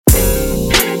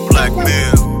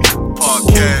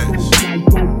podcast.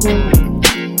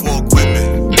 Walk with me.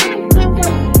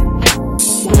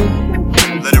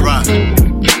 Let it ride.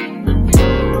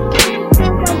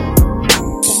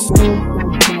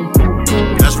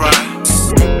 That's right.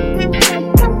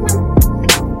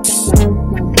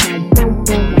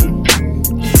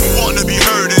 Wanting to be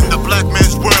heard in the black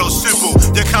man's world. Simple,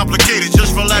 they're complicated.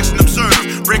 Just relax and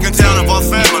observe. Breaking down of our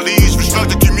families,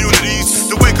 restructured communities.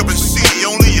 To wake up and see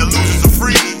only your losers are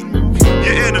free.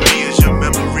 Your enemy is your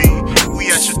memory. We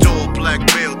at your door, black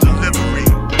mail delivery.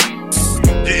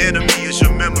 Your enemy is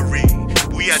your memory.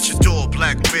 We at your door,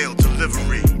 black mail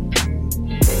delivery.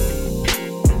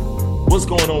 What's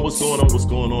going on? What's going on? What's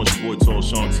going on? It's your boy Tall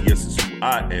Sean TS is who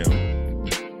I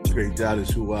am. Straight Dot is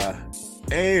who I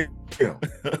am.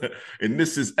 And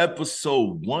this is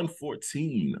episode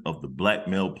 114 of the Black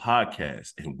Male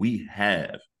Podcast. And we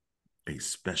have a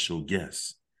special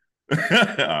guest. All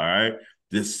right.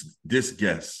 This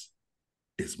guest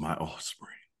is my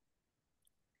offspring.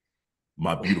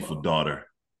 My beautiful daughter,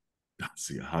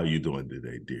 Dancia. How you doing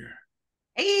today, dear?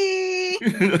 Hey.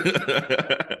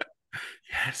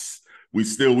 Yes.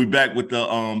 We back with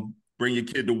the Bring Your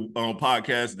Kid to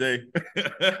Podcast Day.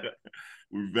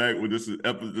 We're back with this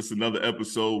is another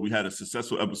episode. We had a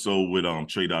successful episode with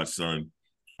Trey Dot's son.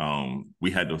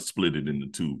 We had to split it into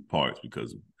two parts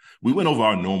because we went over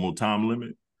our normal time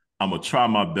limit. I'm gonna try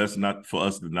my best not for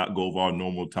us to not go over our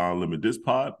normal time limit this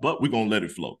pod, but we're gonna let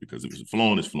it flow because if it's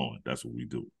flowing, it's flowing. That's what we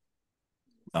do.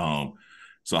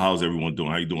 So how's everyone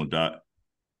doing? How you doing, Dot?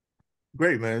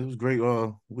 Great, man. It was a great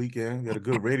weekend. Got a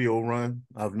good radio run.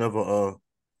 I've never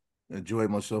enjoyed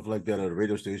myself like that at a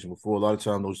radio station before. A lot of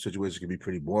times those situations can be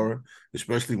pretty boring,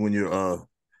 especially when you're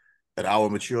at our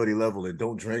maturity level and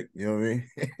don't drink. You know what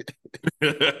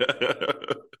I mean?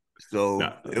 So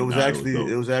it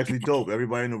was actually dope.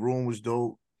 Everybody in the room was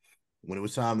dope. When it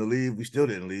was time to leave, we still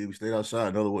didn't leave. We stayed outside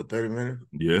another 30 minutes?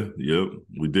 Yeah,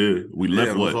 we did. We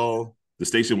left the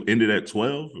station ended at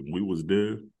 12 and we was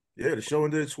there. Yeah, the show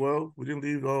ended at 12. We didn't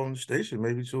leave the station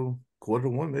maybe till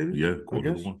 1:45, maybe. Yeah,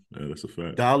 1:45. Yeah, that's a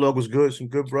fact. Dialogue was good. Some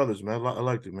good brothers, man. I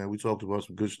liked it, man. We talked about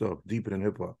some good stuff, deeper than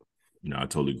hip hop. No, I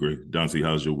totally agree. Dancia,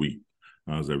 how's your week?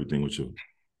 How's everything with you?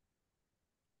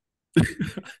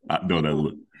 I know that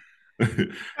look.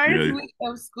 First week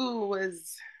of school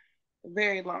was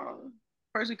very long.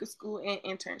 First week of school and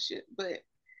internship, but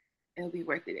it'll be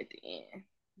worth it at the end.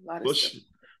 A lot of stuff.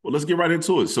 Well, let's get right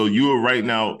into it. So you are right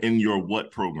now in your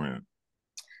what program?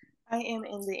 I am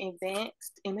in the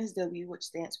advanced MSW, which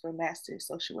stands for Master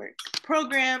Social Work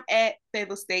program at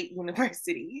Fayetteville State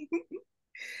University.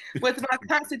 With my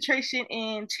concentration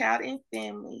in child and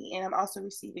family, and I'm also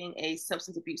receiving a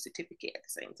substance abuse certificate at the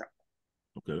same time.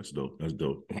 Okay, that's dope. That's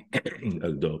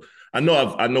dope. I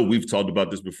know we've talked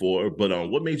about this before, but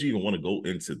what made you even want to go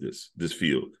into this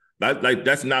field?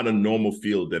 That's not a normal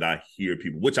field that I hear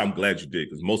people, which I'm glad you did,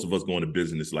 because most of us go into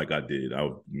business like I did. I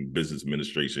was in business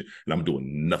administration, and I'm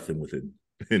doing nothing within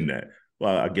in that.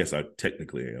 Well, I guess I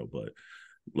technically am, but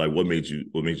like, what made you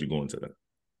go into that?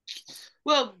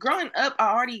 Well, growing up,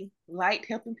 I already liked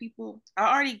helping people.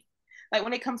 I already like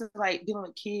when it comes to like dealing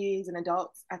with kids and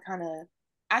adults.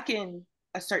 I can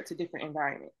assert to different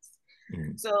environments.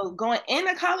 Mm-hmm. So going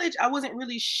into college, I wasn't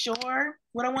really sure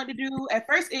what I wanted to do. At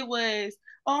first, it was,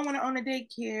 I want to own a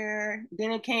daycare.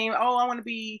 Then it came, I want to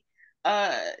be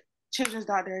a children's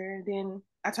doctor. Then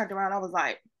I turned around, I was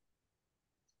like,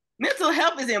 mental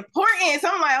health is important. So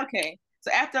I'm like, okay.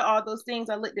 So after all those things,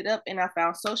 I looked it up and I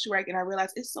found social work and I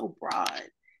realized it's so broad.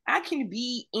 I can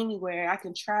be anywhere. I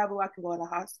can travel. I can go to the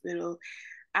hospital.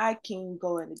 I can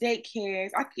go into daycares.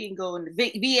 I can go into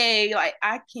VA. Like,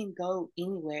 I can go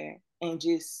anywhere and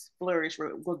just flourish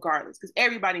regardless, because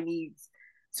everybody needs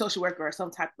social worker or some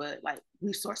type of like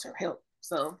resource or help.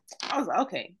 So I was like,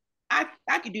 okay, I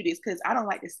can do this, because I don't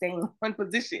like to stay in one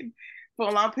position for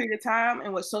a long period of time.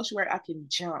 And with social work, I can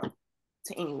jump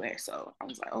to anywhere. So I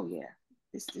was like, oh yeah,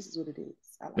 this is what it is.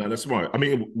 No, that's smart. I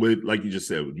mean, with, like you just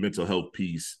said, with mental health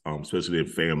piece, especially in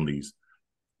families,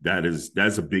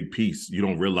 that's a big piece. You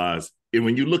don't realize, and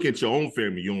when you look at your own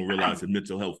family, you don't realize the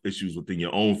mental health issues within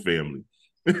your own family.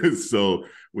 So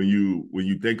when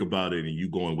you think about it and you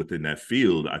going within that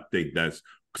field, I think that's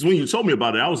because when you told me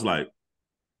about it,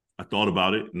 I thought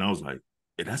about it and I was like,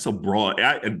 that's a broad.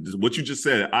 And what you just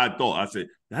said, I said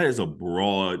that is a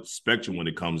broad spectrum when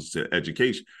it comes to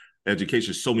education.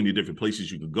 Education, so many different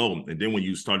places you could go. And then when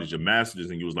you started your master's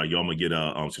and you was like, yo, I'm gonna get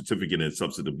a certificate in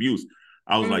substance abuse,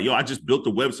 I was like, yo, I just built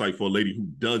a website for a lady who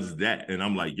does that. And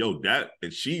I'm like, yo,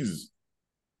 and she's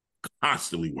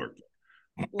constantly working.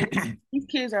 These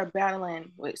kids are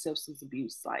battling with substance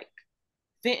abuse like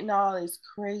fentanyl is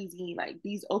crazy. Like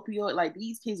these opioid, like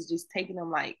these kids are just taking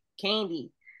them like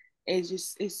candy.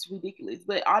 It's ridiculous.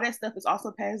 But all that stuff is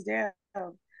also passed down.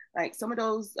 Like some of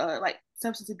those like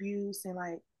substance abuse and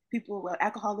like people with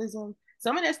alcoholism,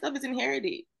 some of that stuff is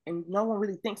inherited. And no one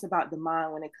really thinks about the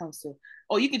mind when it comes to,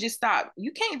 oh, you can just stop.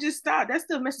 You can't just stop. That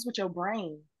still messes with your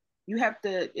brain. You have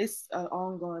to, it's an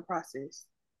ongoing process.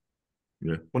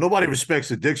 Yeah. Well, nobody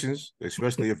respects addictions,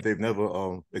 especially if they've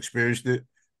never experienced it.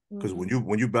 Because when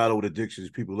you battle with addictions,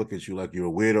 people look at you like you're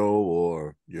a weirdo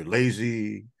or you're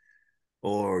lazy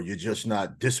or you're just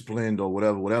not disciplined or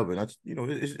whatever. And that's, you know,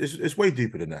 it's way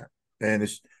deeper than that. And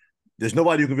there's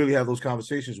nobody you can really have those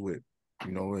conversations with,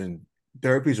 you know, and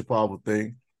therapy is a powerful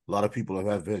thing. A lot of people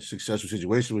have had successful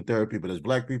situations with therapy, but as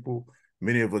Black people,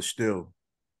 many of us still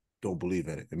don't believe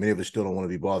in it. And many of us still don't want to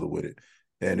be bothered with it.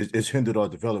 And it's hindered our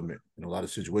development in a lot of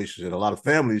situations. And a lot of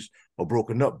families are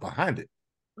broken up behind it.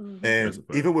 And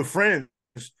even with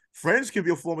friends can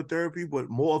be a form of therapy, but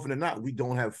more often than not, we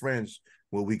don't have friends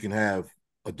where we can have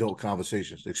adult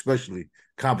conversations, especially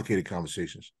complicated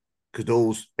conversations, because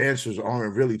those answers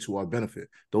aren't really to our benefit.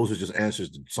 Those are just answers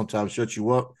that sometimes shut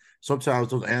you up. Sometimes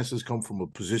those answers come from a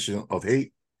position of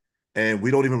hate, and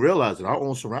we don't even realize it. Our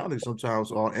own surroundings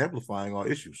sometimes are amplifying our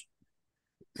issues.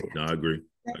 No, I agree.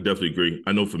 I definitely agree.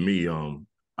 I know for me,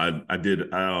 I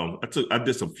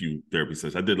did some few therapy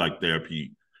sessions. I did like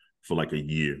therapy for like a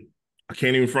year. I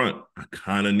can't even front. I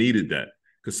kind of needed that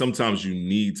because sometimes you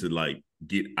need to like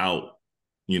get out,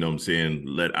 you know what I'm saying,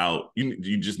 let out.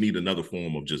 You just need another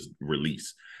form of just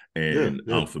release. And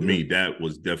for me, that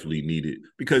was definitely needed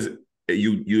because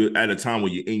you at a time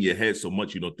where you're in your head so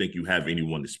much you don't think you have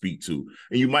anyone to speak to,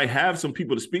 and you might have some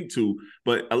people to speak to,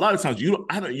 but a lot of times you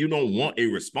don't want a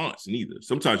response neither.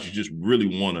 Sometimes you just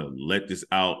really want to let this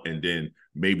out, and then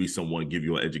maybe someone give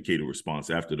you an educated response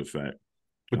after the fact.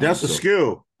 But that's a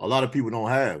skill a lot of people don't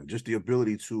have, just the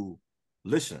ability to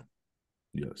listen.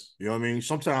 Yes. You know what I mean?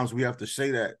 Sometimes we have to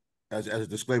say that as a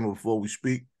disclaimer before we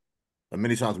speak, and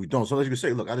many times we don't. Sometimes you can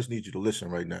say, look, I just need you to listen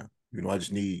right now. You know, I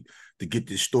just need to get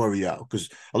this story out. Because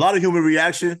a lot of human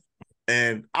reaction,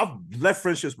 and I've left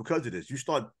friendships because of this. You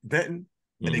start venting,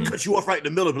 and they cut you off right in the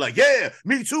middle and be like, yeah,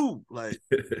 me too. Like,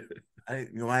 I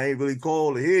ain't really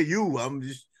called to hear you. I'm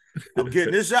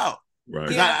getting this out. Right.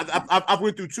 Because I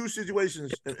went through two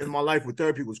situations in my life where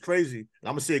therapy was crazy. And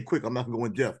I'm gonna say it quick. I'm not gonna go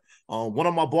in depth. One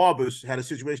of my barbers had a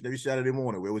situation every Saturday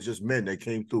morning where it was just men that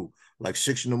came through like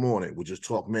 6 a.m. would just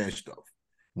talk man stuff.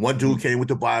 One dude came with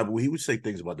the Bible. He would say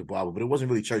things about the Bible, but it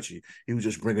wasn't really churchy. He was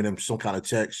just bringing them some kind of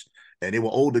text, and they were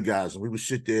older guys, and we would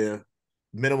sit there,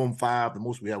 minimum 5, the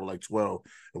most we had were like 12,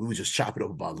 and we would just chop it up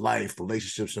about life,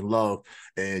 relationships, and love.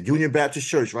 And Union Baptist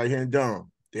Church right here in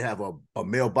Durham, they have a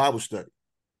male Bible study.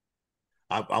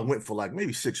 I went for like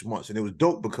maybe 6 months, and it was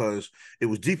dope because it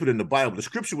was deeper than the Bible. The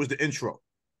scripture was the intro.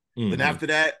 Then after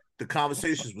that, the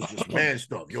conversations was just man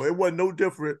stuff. It wasn't no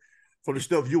different from the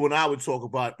stuff you and I would talk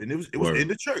about, and it was in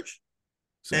the church.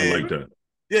 So I like that.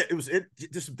 Yeah, it was.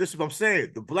 This is what I'm saying.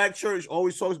 The Black church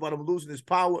always talks about them losing its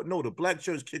power. No, the Black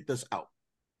church kicked us out.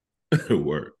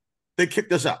 Word. They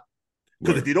kicked us out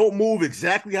because if you don't move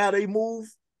exactly how they move,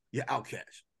 you're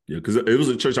outcast. Yeah, because it was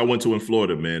a church I went to in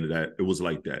Florida, man, that it was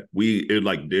like that.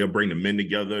 They'll bring the men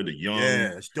together, the young,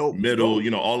 it's dope, middle, it's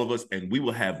dope. All of us, and we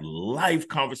will have live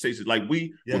conversations. Like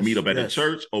we will meet up at the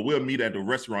church, or we'll meet at the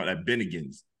restaurant at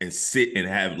Bennigan's and sit and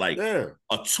have like a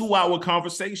 2-hour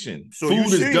conversation. So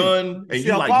food is done, and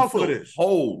you feel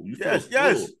whole. You feel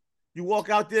full. You walk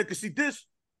out there because see this.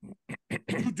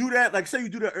 You do that, like say you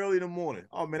do that early in the morning.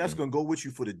 Oh man, that's gonna go with you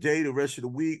for the day, the rest of the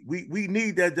week. We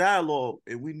need that dialogue,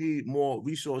 and we need more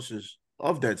resources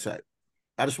of that type.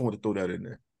 I just wanted to throw that in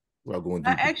there.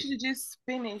 I actually just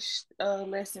finished a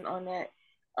lesson on that,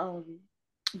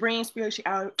 bringing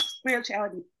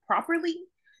spirituality properly,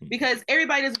 because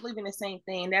everybody doesn't believe in the same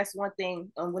thing. That's one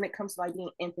thing when it comes to like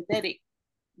being empathetic.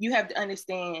 You have to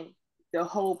understand the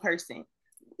whole person.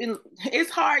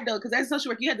 It's hard though, because as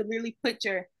social work, you have to really put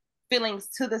your feelings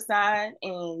to the side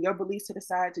and your beliefs to the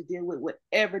side to deal with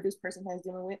whatever this person has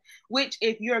dealing with. Which,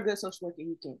 if you're a good social worker,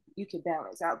 you can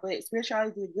balance out. But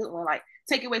spirituality is a good one. Like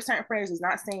take away certain prayers is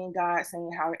not saying God,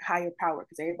 saying higher power,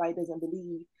 because everybody doesn't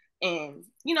believe in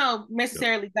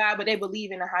necessarily God, but they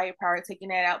believe in a higher power. Taking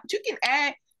that out, but you can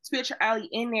add spirituality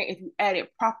in there if you add it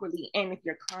properly and if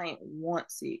your client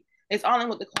wants it. It's all in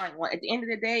what the client wants. At the end of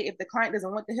the day, if the client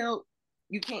doesn't want the help,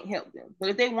 you can't help them. But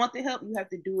if they want the help, you have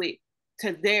to do it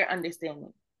to their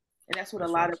understanding. And that's what a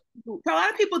lot of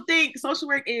people think social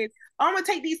work is. I'm gonna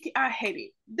take these kids. I hate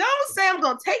it. Don't say I'm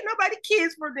gonna take nobody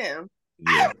kids for them.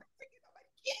 Yeah. I haven't taken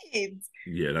nobody kids.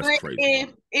 Yeah, that's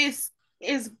crazy. If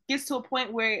it gets to a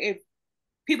point where if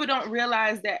people don't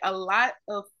realize that a lot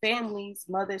of families,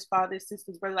 mothers, fathers,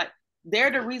 sisters, brothers, like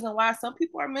they're the reason why some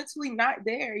people are mentally not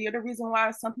there. You're the reason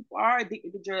why some people are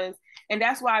addicted to drugs. And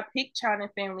that's why I pick child and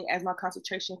family as my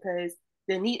concentration, because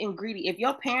the neat and greedy. If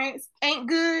your parents ain't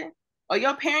good or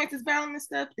your parents is battling this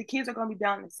stuff, the kids are going to be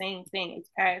battling the same thing. It's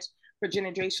passed for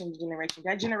generation to generation.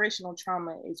 That generational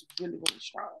trauma is really, really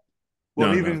strong.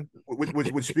 Well, even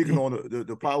with speaking on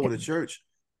the power of the church,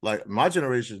 like my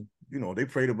generation, they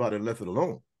prayed about it and left it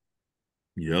alone.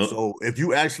 Yeah. So if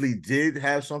you actually did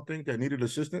have something that needed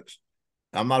assistance,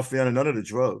 I'm not a fan of none of the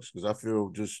drugs, because I feel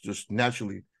just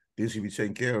naturally these can be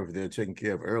taken care of. They're taken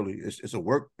care of early. It's a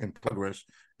work in progress,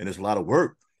 and it's a lot of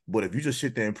work. But if you just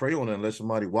sit there and pray on it and let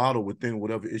somebody waddle within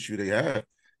whatever issue they have,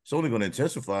 it's only going to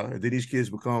intensify. And then these kids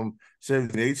become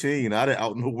 17, 18, and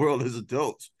out in the world as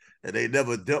adults, and they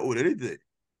never dealt with anything.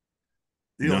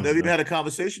 Never even had a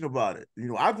conversation about it.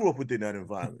 I grew up within that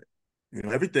environment.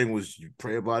 Everything was, you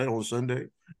pray about it on Sunday.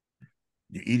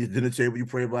 You eat at the dinner table, you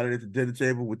pray about it at the dinner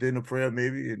table within the prayer,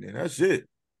 maybe, and that's it.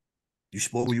 You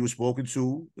spoke when you were spoken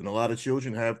to, and a lot of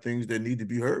children have things that need to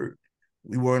be heard.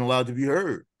 We weren't allowed to be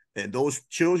heard. And those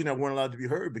children that weren't allowed to be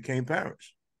heard became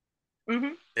parents.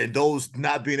 Mm-hmm. And those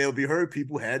not being able to be heard,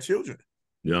 people had children.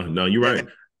 Yeah, no, you're right. And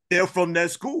they're from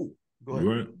that school. Go ahead.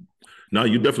 You're right. No,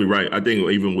 you're definitely right. I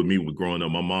think even with me, growing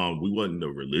up, my mom, we wasn't a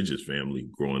religious family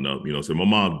growing up, so my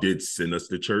mom did send us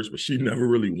to church, but she never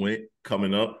really went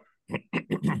coming up.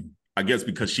 I guess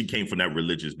because she came from that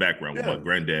religious background with my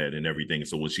granddad and everything.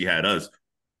 So when she had us,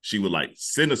 she would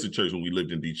send us to church when we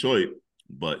lived in Detroit,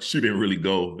 but she didn't really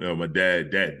go. My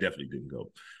dad definitely didn't go.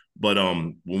 But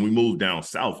when we moved down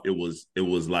south, it was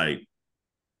like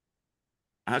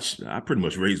I pretty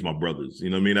much raised my brothers. You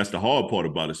know what I mean? That's the hard part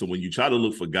about it. So when you try to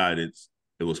look for guidance,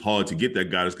 it was hard to get that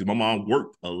guidance because my mom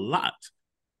worked a lot.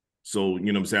 So,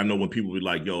 you know what I'm saying? I know when people be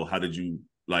like, yo, how did you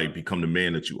become the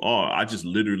man that you are? I just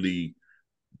literally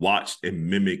watched and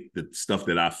mimicked the stuff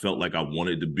that I felt like I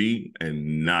wanted to be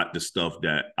and not the stuff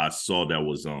that I saw that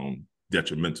was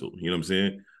detrimental. You know what I'm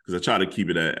saying? Because I try to keep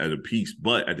it at a peace.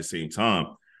 But at the same time,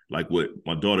 like with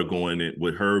my daughter going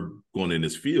in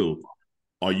this field,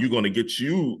 are you going to get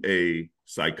you a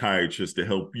psychiatrist to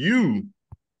help you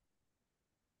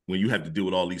when you have to deal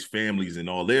with all these families and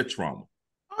all their trauma?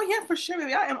 Oh yeah, for sure,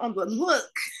 baby. I am on the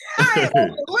look. I am on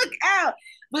the lookout,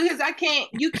 because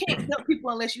you can't help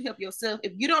people unless you help yourself.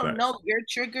 If you don't know your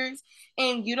triggers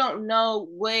and you don't know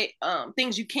what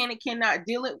things you can and cannot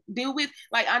deal with.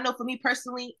 Like I know for me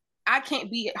personally, I can't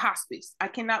be at hospice. I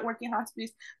cannot work in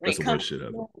hospice when it comes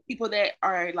to people that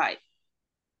are like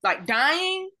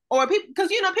dying, or people, because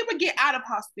people get out of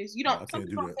hospice. Some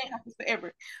people don't stay in hospice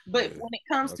forever. But when it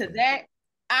comes to that,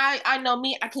 I know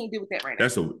me, I can't deal with that right now.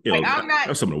 That's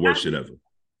some of the worst shit ever.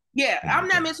 Yeah, I'm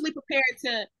not mentally prepared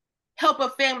to help a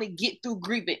family get through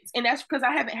grievance, and that's because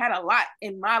I haven't had a lot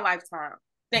in my lifetime.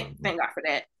 Thank God for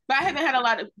that. But I haven't had a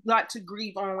lot to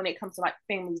grieve on when it comes to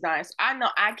families dying. So I know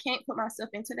I can't put myself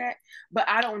into that, but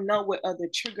I don't know what other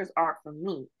triggers are for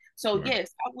me. So yes,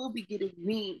 I will be getting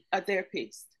me a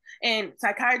therapist. And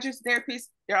psychiatrist, therapist,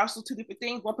 they're also two different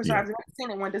things. One prescribes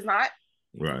medicine and one does not.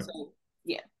 Right. So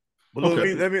yeah. But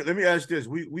look, let me ask this.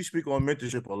 We speak on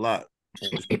mentorship a lot on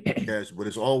this podcast, but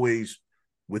it's always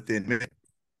within men.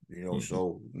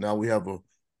 So now we have a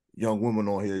young woman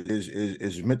on here.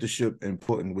 Is mentorship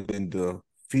important within the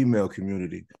female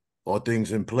community? Are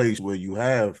things in place where you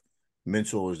have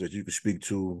mentors that you can speak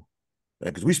to?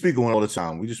 Because we speak on all the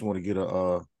time. We just want to get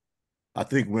I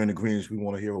think we're in agreement. We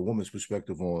want to hear a woman's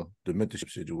perspective on the mentorship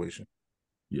situation.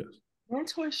 Yes.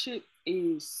 Mentorship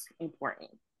is important.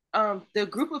 The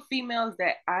group of females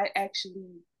that I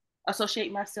actually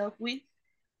associate myself with,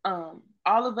 all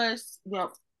of us,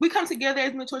 we come together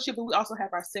as mentorship, but we also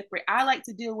have our separate. I like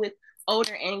to deal with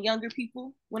older and younger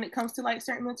people when it comes to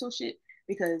certain mentorship,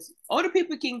 because older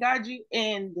people can guide you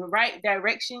in the right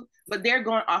direction, but they're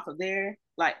going off of their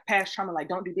past trauma,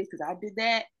 don't do this because I did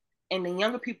that. And the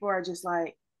younger people are just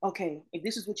like, okay, if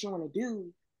this is what you want to do,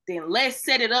 then let's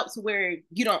set it up to where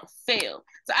you don't fail.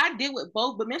 So I deal with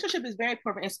both, but mentorship is very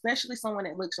important, especially someone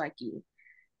that looks like you.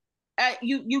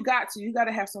 You got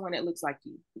to have someone that looks like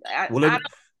you.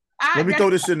 Let me throw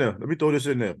this in there.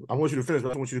 I want you to finish,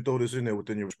 but I want you to throw this in there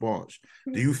within your response.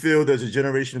 Mm-hmm. Do you feel there's a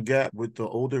generation gap with the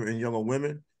older and younger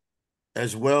women,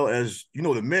 as well as,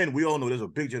 the men? We all know there's a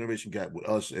big generation gap with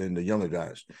us and the younger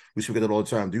guys. We speak of that all the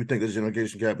time. Do you think there's a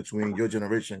generation gap between your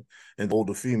generation and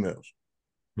older females?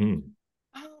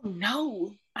 Oh,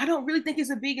 no. I don't really think it's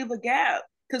a big of a gap,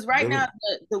 because now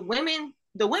the women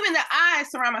that I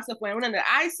surround myself with, women that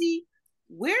I see,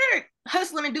 we're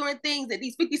hustling and doing things that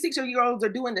these 56-year-olds are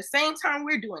doing the same time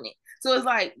we're doing it. So it's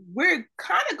like we're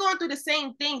kind of going through the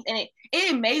same things, and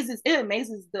it amazes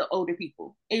the older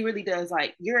people. It really does.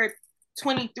 Like, you're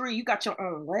 23, you got your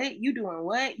own what? You doing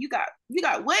what? You got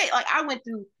what? Like, I went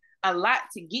through a lot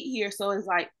to get here. So it's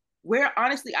like, where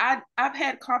honestly, I've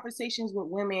had conversations with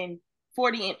women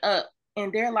 40 and up,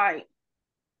 and they're like,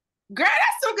 girl,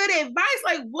 that's some good advice.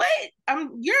 Like, what?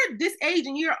 You're this age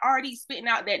and you're already spitting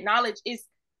out that knowledge.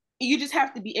 You just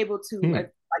have to be able to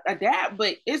like adapt,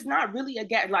 but it's not really a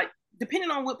gap. Like, depending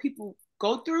on what people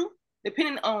go through,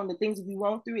 depending on the things we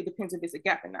went through, it depends if it's a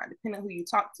gap or not, depending on who you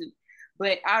talk to.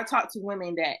 But I talk to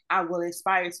women that I will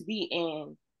aspire to be,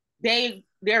 and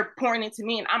they're pouring into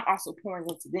me, and I'm also pouring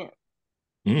into them.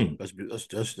 That's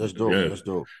dope. Yeah. That's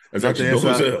dope. That's Not actually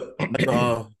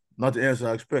not the answer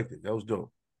I expected. That was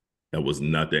dope. That was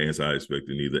not the answer I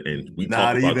expected either. And we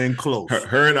not talk about even close.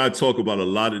 Her and I talk about a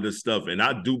lot of this stuff, and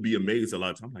I do be amazed a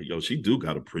lot of times. Like, yo, she do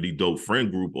got a pretty dope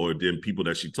friend group, or then people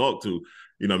that she talk to,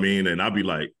 you know what I mean? And I'll be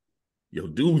like, yo,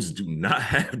 dudes do not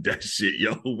have that shit,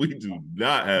 yo. We do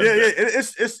not have that.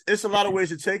 Yeah, it's a lot of ways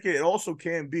to take it. It also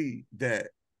can be that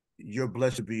you're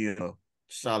blessed to be in a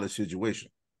solid situation.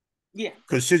 Yeah.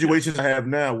 Because situations I have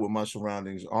now with my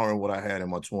surroundings aren't what I had in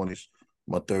my 20s,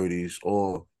 my 30s,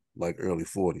 or like early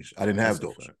 40s. I didn't have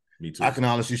those. Me too. I can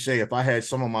honestly say if I had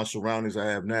some of my surroundings I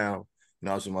have now,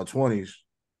 when I was in my 20s,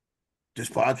 this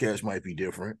podcast might be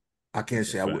different. I can't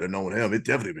say I would have known him. It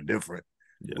definitely been different.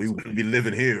 Yes, we wouldn't be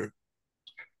living here.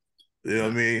 You know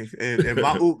what I mean?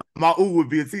 And my ooh would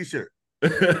be a t-shirt. You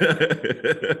know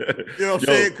what I'm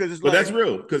saying? Because it's but that's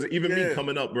real. Because even me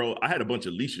coming up, bro, I had a bunch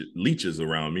of leeches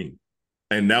around me.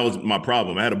 And that was my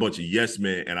problem. I had a bunch of yes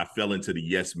men, and I fell into the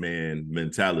yes man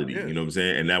mentality. You know what I'm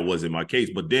saying? And that wasn't my case.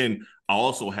 But then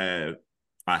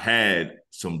I had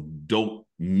some dope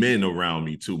men around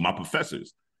me too, my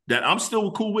professors that I'm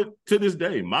still cool with to this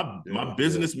day. My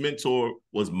business mentor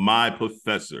was my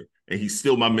professor, and he's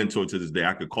still my mentor to this day.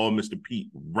 I could call Mr.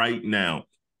 Pete right now.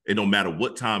 It don't matter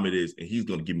what time it is, and he's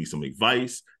going to give me some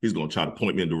advice. He's going to try to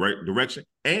point me in the right direction,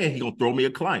 and he's going to throw me a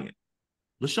client.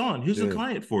 LaShawn, here's a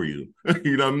client for you.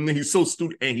 You know what I mean? He's so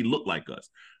stupid, and he looked like us.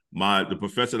 The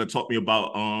professor that taught me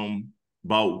about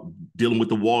dealing with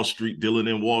dealing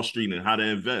in Wall Street and how to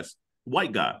invest,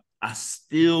 white guy. I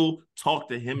still talk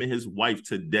to him and his wife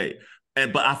today.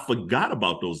 But I forgot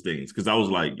about those things because I was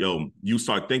like, yo, you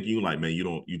start thinking, you like, man,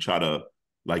 you try to,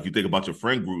 like, you think about your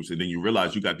friend groups, and then you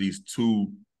realize you got these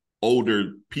two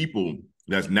older people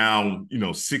that's now,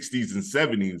 60s and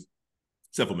 70s,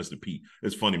 except for Mr. Pete.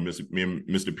 It's funny,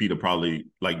 Mr. Pete are probably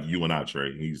like you and I,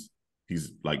 Trey.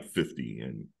 He's like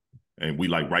 50, and we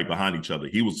like right behind each other.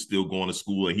 He was still going to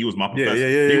school, and he was my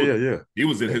professor. He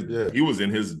was in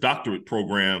his doctorate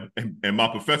program and my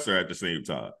professor at the same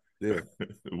time. Yeah.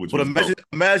 But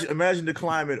imagine the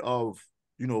climate of,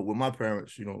 with my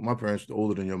parents, my parents are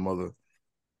older than your mother.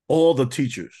 All the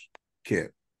teachers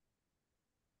cared.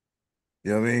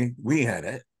 You know what I mean? We ain't had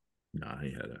that. Nah, I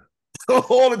ain't had that.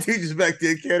 All the teachers back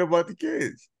then cared about the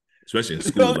kids. Especially in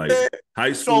school, like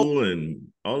high school and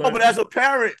all that. But as a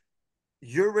parent,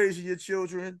 you're raising your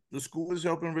children, the school is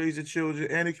helping raise the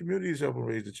children, and the community is helping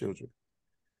raise the children.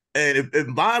 And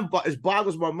it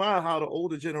boggles my mind how the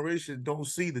older generation don't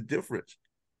see the difference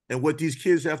and what these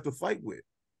kids have to fight with.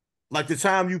 Like the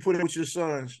time you put in with your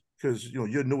sons, because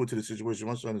you're newer to the situation.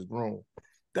 My son is grown.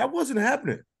 That wasn't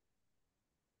happening.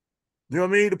 You know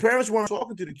what I mean? The parents weren't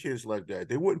talking to the kids like that.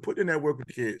 They wouldn't put in that work with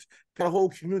the kids. Got a whole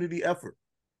community effort.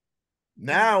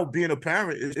 Now, being a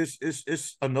parent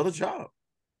is another job.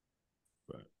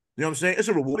 Right. You know what I'm saying? It's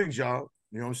a rewarding job.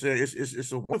 You know what I'm saying?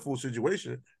 It's a wonderful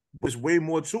situation, but there's way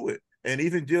more to it. And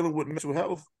even dealing with mental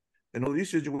health and all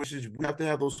these situations, we have to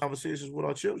have those conversations with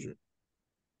our children.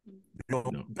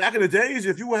 Back in the days,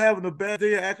 if you were having a bad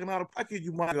day acting out of pocket,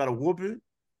 you might have got a whooping.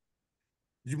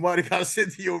 You might have got to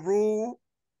sit to your room.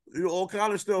 All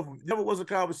kind of stuff. Never was a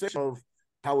conversation of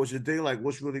how was your day, like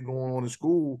what's really going on in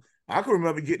school. I can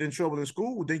remember getting in trouble in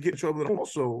school, then getting in trouble at home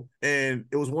also. And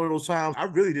it was one of those times I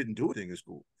really didn't do anything in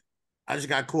school. I just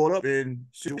got caught up in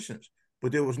situations,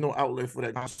 but there was no outlet for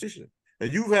that conversation.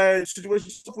 And you've had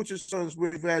situations with your sons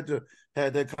where you've had to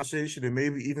have that conversation and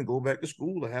maybe even go back to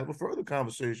school and have a further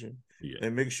conversation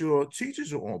and make sure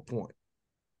teachers are on point.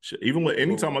 Even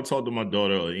anytime I talk to my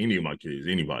daughter or any of my kids,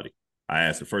 anybody,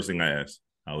 the first thing I ask,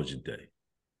 how was your day?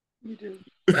 You do.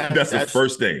 That's the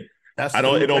first thing.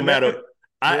 It don't matter.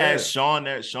 I asked Sean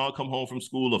that. Sean come home from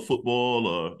school or football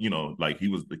or, like he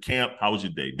was the camp. How was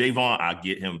your day? Davon, I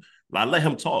get him. I let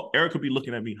him talk. Eric could be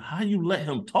looking at me. How you let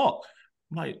him talk?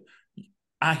 I'm like,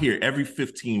 I hear every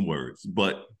 15 words,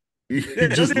 but Yeah, it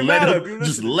just doesn't let matter him if you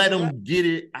just listen. let him get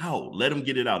it out. Let him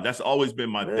get it out. That's always been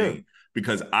my thing,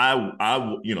 because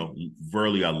I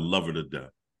Verly, I love her to death.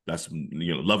 That's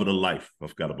love her to life. I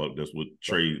forgot about that's what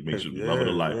Trey mentioned. Love her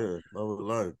to life. Yeah, love her to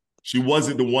life. She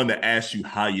wasn't the one to ask you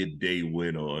how your day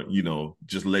went, or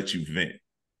just let you vent.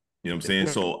 You know what I'm saying?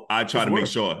 So I try to make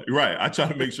sure, right? I try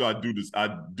to make sure I do this.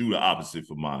 I do the opposite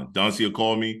for mine. Dancia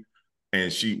call me,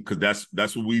 and because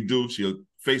that's what we do. She'll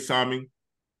FaceTime me.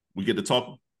 We get to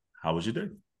talk. How was your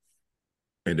day?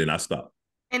 And then I stop.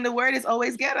 And the word is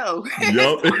always ghetto.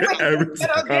 Yup, every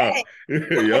Ghetto time.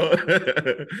 Yup.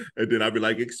 And then I'll be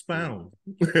like, expound.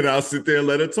 And I'll sit there and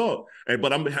let her talk.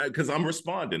 But because I'm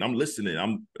responding, I'm listening.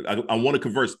 I want to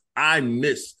converse. I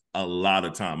missed a lot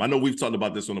of time. I know we've talked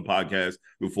about this on the podcast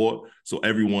before. So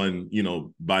everyone,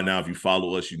 by now, if you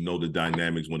follow us, you know the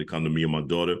dynamics when it comes to me and my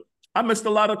daughter. I missed a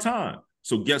lot of time.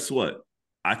 So guess what?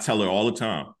 I tell her all the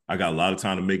time, I got a lot of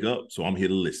time to make up, so I'm here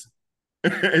to listen.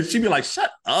 And she'd be like, shut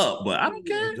up, but I don't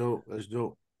care. That's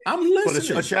dope. I'm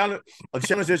listening. But a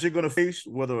challenge that you're going to face,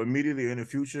 whether immediately or in the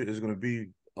future, is going to be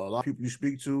a lot of people you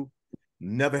speak to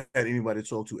never had anybody to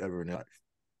talk to ever in their life.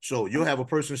 So you'll have a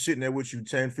person sitting there with you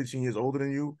 10, 15 years older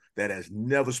than you that has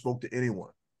never spoke to anyone.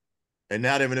 And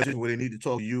now they're in a situation where they need to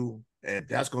talk to you, and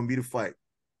that's going to be the fight.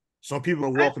 Some people are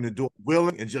walking the door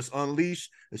willing and just unleash.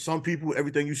 And some people,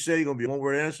 everything you say, going to be a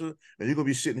one-word answer. And you're going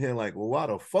to be sitting here like, well, why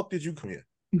the fuck did you come here?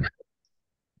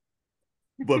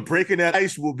 But breaking that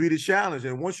ice will be the challenge.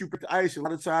 And once you break the ice, a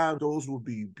lot of times those will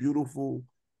be beautiful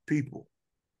people.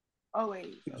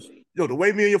 Always. The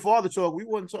way me and your father talk, we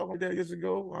wasn't talking like that years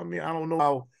ago. I mean, I don't know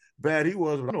how bad he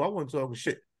was, but I know I wasn't talking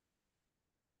shit.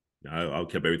 I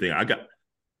kept everything. I got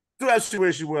to that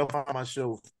situation where I find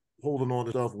myself holding on to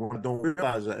stuff when I don't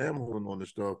realize I am holding on to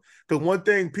stuff. Because one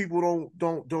thing people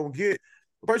don't get,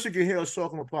 a person can hear us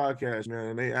talking on a podcast, man,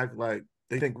 and they act like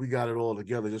they think we got it all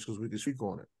together just because we can speak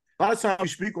on it. A lot of times we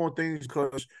speak on things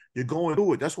because you're going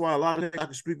through it. That's why a lot of things I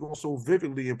can speak on so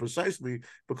vividly and precisely,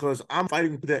 because I'm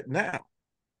fighting for that now.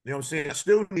 You know what I'm saying? I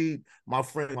still need my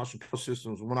friends, my support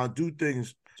systems. When I do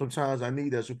things, sometimes I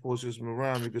need that support system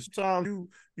around me, because sometimes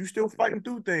you still fighting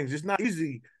through things. It's not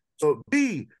easy. So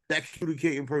be that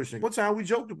communicating person. One time we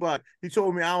joked about it. He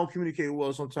told me I don't communicate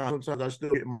well sometimes. Sometimes I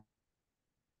still get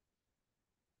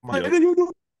my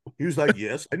He was like,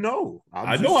 yes, I know.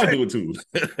 I know I do it too.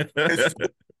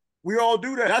 We all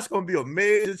do that. That's going to be a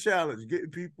major challenge, getting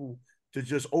people to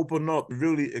just open up and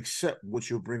really accept what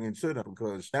you're bringing to them,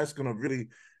 because that's going to really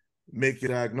make your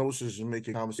diagnosis and make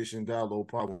your conversation dialogue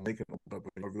probably make it up,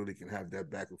 and you really can have that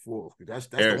back and forth. That's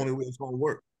the only way it's going to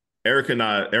work. Erica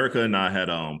and I had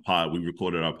pod. We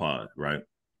recorded our pod, right?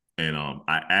 And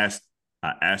I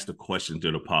asked a question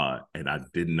to the pod, and I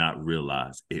did not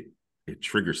realize it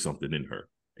triggered something in her,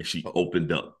 and she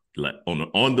opened up like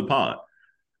on the pod.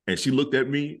 And she looked at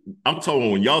me. I'm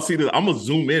telling when y'all see this, I'm gonna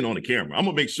zoom in on the camera. I'm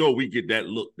gonna make sure we get that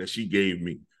look that she gave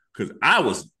me, because I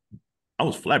was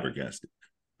flabbergasted.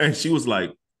 And she was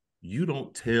like, "You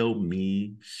don't tell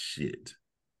me shit."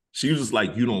 She was just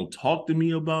like, "You don't talk to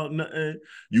me about nothing.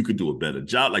 You could do a better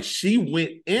job." Like, she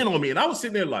went in on me, and I was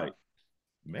sitting there like,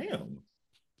 "Ma'am,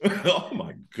 oh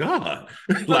my God!"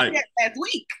 Like last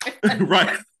week,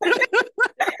 right?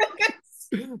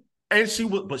 And she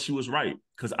was right,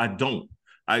 because I don't.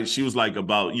 She was like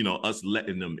about us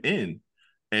letting them in,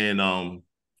 and I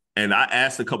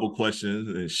asked a couple questions,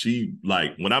 and she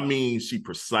she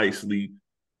precisely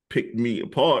picked me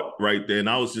apart right there, and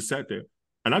I was just sat there,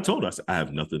 and I told her, I said, I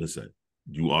have nothing to say.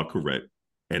 You are correct,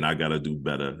 and I gotta do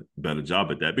better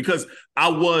job at that, because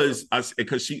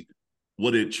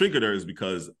what it triggered her is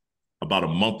because about a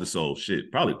month or so,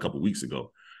 probably a couple weeks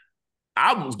ago,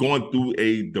 I was going through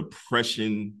a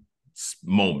depression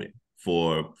moment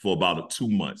for about 2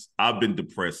 months. I've been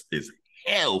depressed as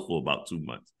hell for about 2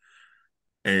 months.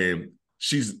 And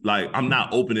she's like, I'm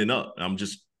not opening up.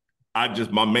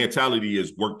 My mentality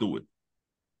is work through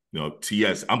it.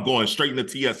 TS, I'm going straight into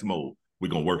TS mode. We're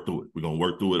going to work through it. I'm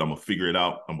going to figure it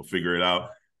out.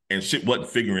 And shit wasn't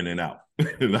figuring it out.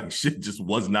 Like, shit just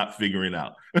was not figuring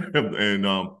out. And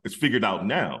it's figured out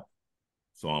now.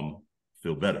 So I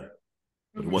feel better.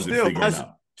 But it wasn't figuring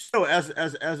out. Still,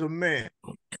 as a man,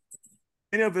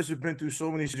 many of us have been through so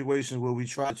many situations where we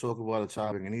try to talk about a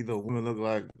topic, and either women look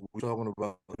like we're talking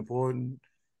about important,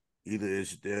 either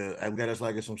it's I've got us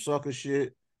like it's some sucker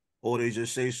shit, or they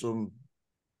just say some,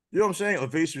 you know what I'm saying,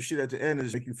 evasive shit at the end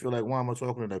is make you feel like, why am I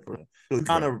talking to that person? So you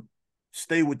kind of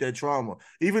stay with that trauma.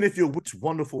 Even if you're with this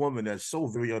wonderful woman that's so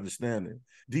very understanding,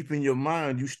 deep in your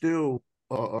mind, you still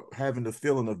are having the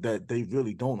feeling of that they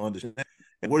really don't understand.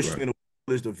 And worse thing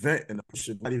is the vent, and the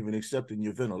person not even accepting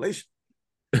your ventilation.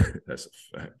 That's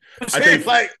a fact. I think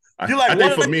I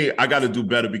think for me, I got to do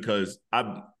better because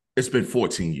it's been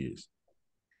 14 years.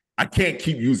 I can't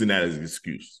keep using that as an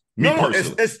excuse.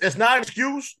 Personally. It's not an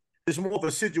excuse. It's more of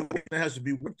a situation that has to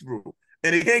be worked through.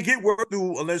 And it can't get worked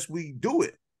through unless we do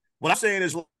it. What I'm saying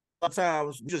is a lot of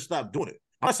times we just stop doing it.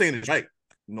 I'm not saying it's right.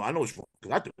 I know it's wrong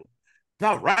because I do it. It's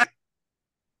not right.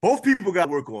 Both people got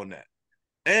to work on that.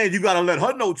 And you got to let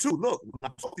her know too. Look, when I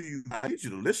talk to you, I need you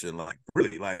to listen. Like,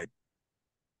 really, like.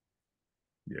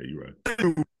 Yeah, you're right.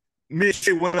 Me and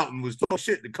Shay went out and was talking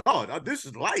shit in the car. This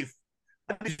is life.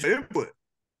 I need your input.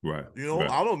 Right. You know, right.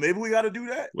 I don't know. Maybe we got to do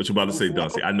that. What you about to say,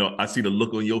 Dancia? I know. I see the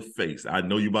look on your face. I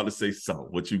know you about to say something.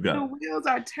 What you got? The wheels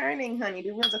are turning, honey.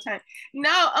 The wheels are turning. No,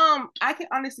 I can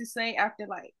honestly say after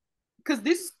because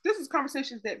this is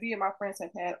conversations that me and my friends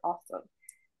have had also,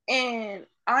 and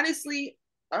honestly,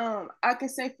 I can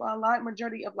say for a lot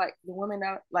majority of the women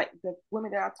that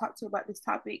I talk to about this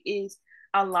topic is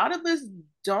a lot of us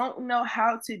don't know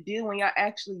how to deal when y'all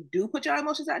actually do put your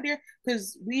emotions out there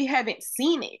because we haven't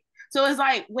seen it. So it's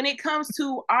like when it comes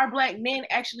to our Black men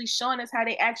actually showing us how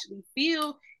they actually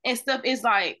feel and stuff, it's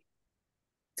like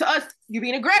to us, you're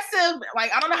being aggressive.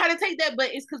 Like, I don't know how to take that,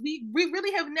 but it's because we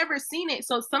really have never seen it.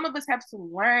 So some of us have to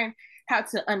learn how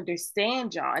to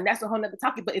understand y'all. And that's a whole nother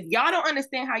topic. But if y'all don't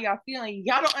understand how y'all feel and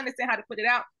y'all don't understand how to put it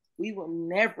out, we will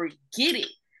never get it.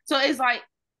 So it's like,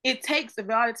 it takes a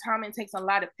lot of time and takes a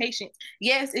lot of patience.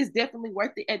 Yes, it's definitely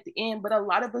worth it at the end, but a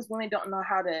lot of us women don't know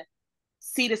how to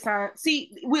see the sign.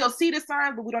 We'll see the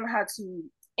sign, but we don't know how to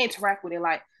interact with it.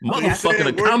 Like motherfucking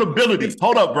accountability.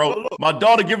 Hold up, bro. My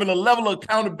daughter giving a level of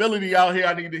accountability out here.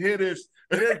 I need to hear this.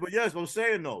 Yes, I'm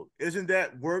saying though, isn't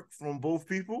that work from both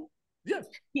people? Yes.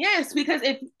 Yes, because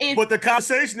if but the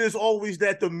conversation is always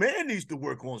that the man needs to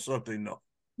work on something though.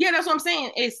 Yeah, that's what I'm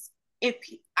saying. If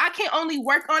I can only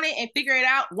work on it and figure it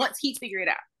out once he figure it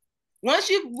out.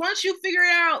 Once you figure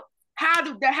out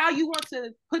how you want to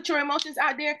put your emotions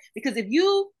out there, because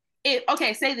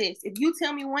say this, if you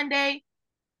tell me one day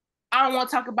I don't want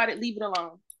to talk about it, leave it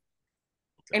alone.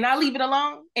 And I leave it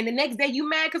alone, and the next day you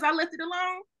mad because I left it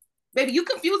alone, baby, you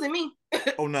confusing me.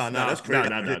 Oh no, that's crazy.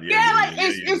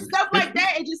 It's stuff like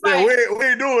that. It's just like we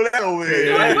ain't doing that over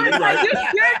here.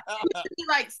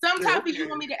 Like some topics you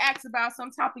want me to ask about,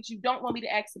 some topics you don't want me to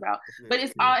ask about. But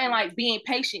it's all in like being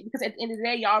patient, because at the end of the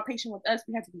day, y'all are patient with us.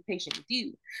 We have to be patient with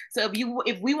you. So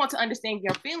if we want to understand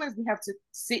your feelings, we have to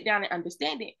sit down and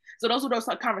understand it. So those are those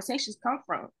conversations come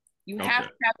from. You have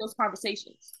to have those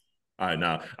conversations. All right,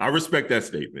 now I respect that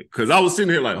statement, because I was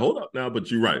sitting here like, hold up now,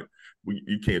 but you're right.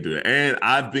 You can't do it. And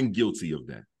I've been guilty of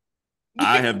that.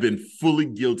 I have been fully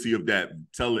guilty of that.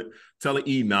 Telling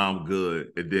E, nah, I'm good.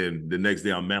 And then the next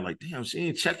day I'm mad, like, damn, she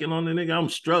ain't checking on the nigga. I'm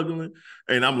struggling.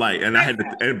 And I'm like, and I had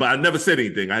to, but I never said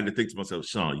anything. I had to think to myself,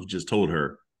 Sean, you just told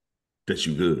her that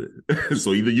you good.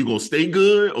 So either you're going to stay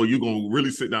good or you're going to really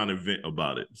sit down and vent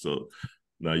about it. So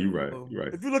no, you're right. You're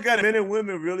right. If you look at it, men and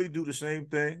women really do the same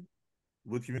thing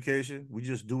with communication. We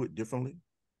just do it differently.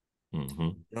 Mm-hmm. You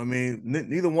know what I mean?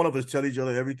 Neither one of us tell each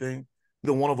other everything.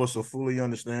 Neither one of us are fully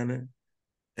understanding.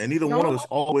 And neither one of us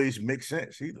always makes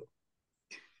sense either.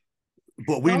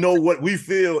 But we know what we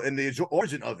feel and the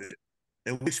origin of it.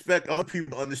 And we expect other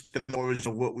people to understand the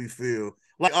origin of what we feel.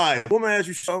 Like, all right, woman ask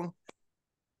you something.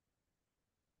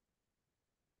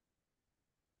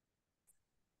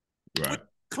 Right.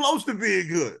 Close to being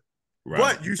good. Right.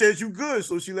 But you said you good,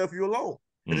 so she left you alone.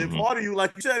 And then part of you,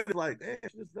 like you said, like, damn,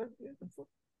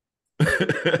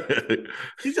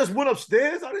 she just went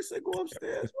upstairs. I didn't say go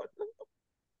upstairs.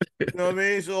 You know what I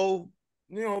mean? So,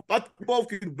 I think both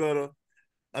can do better.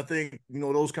 I think,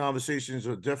 those conversations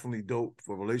are definitely dope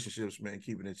for relationships, man,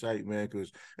 keeping it tight, man,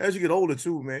 because as you get older,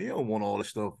 too, man, you don't want all this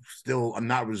stuff still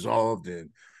not resolved and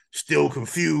still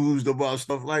confused about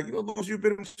stuff. Like, those you've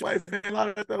been with your wife, man, a lot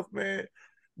of that stuff, man,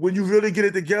 when you really get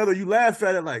it together, you laugh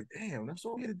at it like, damn, that's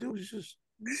all you had to do is just...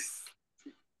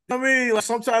 I mean, like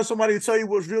sometimes somebody tell you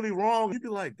what's really wrong, you be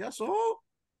like, "That's all?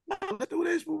 No, let's do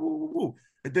this." Woo, woo, woo.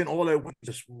 And then all that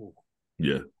just woo.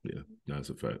 Yeah,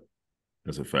 that's a fact.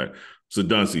 That's a fact. So,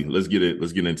 Dancia, let's get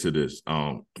into this.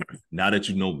 Now that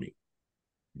you know me,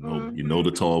 you know the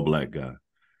tall Black guy.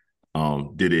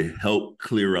 Did it help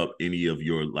clear up any of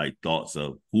your thoughts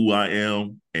of who I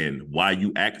am and why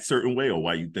you act a certain way or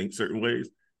why you think certain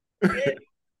ways?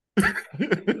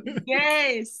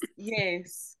 Yes.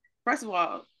 First of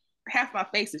all, half my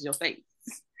face is your face.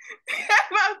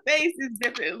 Half my face is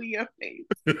definitely your face.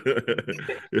 And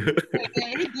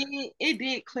it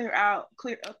did clear up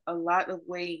a lot of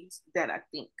ways that I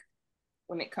think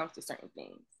when it comes to certain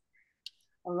things.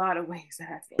 a lot of ways that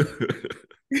happen.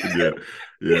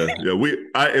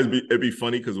 yeah. It'd be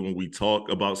funny because when we talk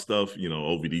about stuff,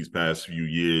 over these past few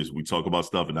years, we talk about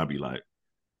stuff, and I'd be like,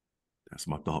 "That's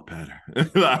my thought pattern."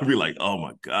 I'd be like, "Oh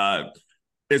my god."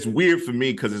 It's weird for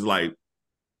me because it's like,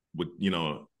 with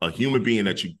a human being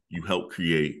that you help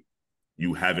create,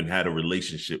 you haven't had a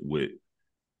relationship with,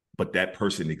 but that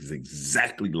person is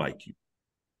exactly like you,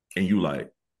 and you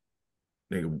like,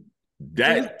 nigga,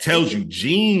 that tells you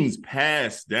genes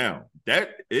pass down. That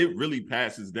it really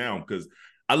passes down because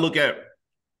I look at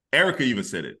Erica even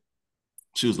said it.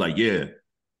 She was like, "Yeah,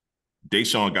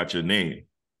 Deshaun got your name,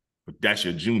 but that's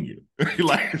your junior."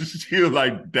 Like she was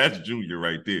like, "That's Junior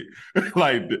right there."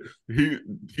 Like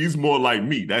he's more like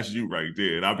me. That's you right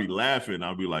there. And I'll be laughing.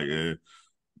 I'll be like, "Yeah,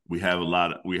 we have a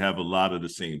lot of the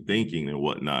same thinking and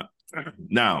whatnot."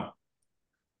 Now,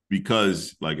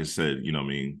 because like I said, what I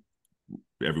mean,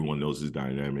 everyone knows this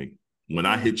dynamic. When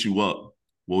I hit you up,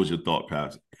 what was your thought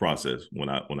process when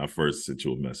I first sent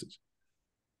you a message?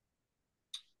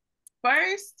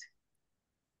 First,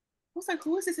 I was like,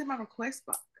 who is this in my request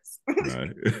box?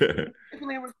 Right.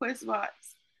 Definitely a request box.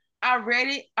 I read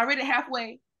it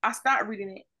halfway. I stopped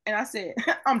reading it and I said,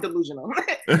 I'm delusional.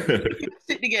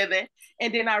 Sit together.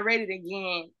 And then I read it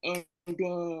again and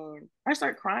then I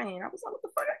started crying. I was like, what the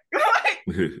fuck?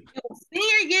 It was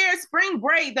senior year, spring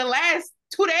break, the last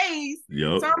 2 days.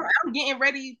 Yep. So I'm getting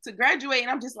ready to graduate and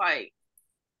I'm just like,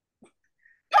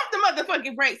 pump the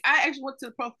motherfucking brakes. I actually went to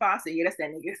the profile. I said, yeah, that's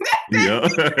that nigga.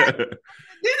 This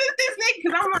is this nigga.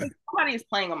 Because I'm like, somebody is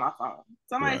playing on my phone.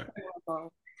 Somebody's playing on my phone.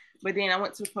 But then I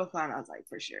went to the profile and I was like,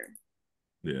 for sure.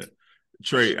 Yeah.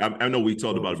 Trey, I know we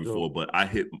talked about it before, but I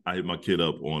hit my kid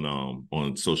up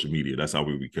on social media. That's how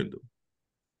we rekindle.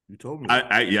 You told me.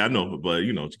 I know, but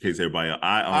in case everybody,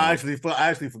 I actually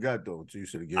forgot though. So you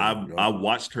said again. I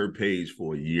watched her page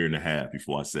for a year and a half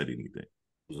before I said anything. It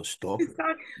was a stalker.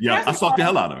 Yeah, I stalked the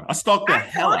hell out of her. I stalked the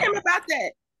hell out of her. I told him about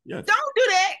that. Yes. Don't do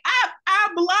that. I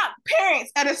block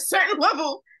parents at a certain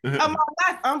level of my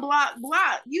life. Unblock,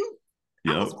 block.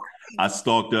 I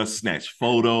stalked her, snatched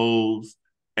photos.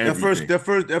 Everything.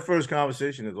 That first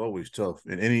conversation is always tough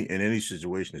in any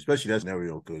situation, especially that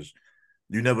scenario, because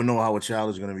you never know how a child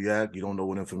is going to react. You don't know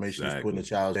what information is put in a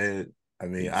child's head. I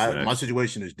mean, my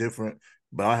situation is different,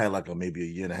 but I had like maybe a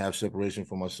year and a half separation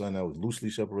from my son. I was loosely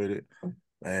separated,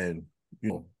 and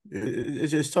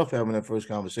it's just tough having that first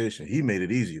conversation. He made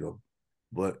it easy though,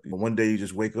 but one day you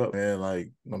just wake up and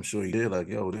like I'm sure he did, like,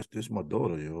 yo, this my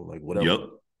daughter, like whatever. Yep.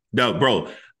 No, bro,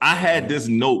 I had this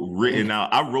note written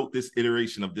out. I wrote this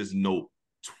iteration of this note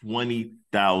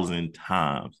 20,000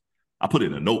 times. I put it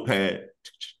in a notepad.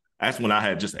 That's when I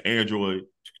had just an Android.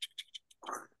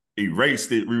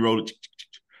 Erased it, rewrote it.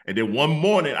 And then one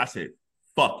morning I said,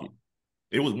 fuck it.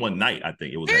 It was one night, I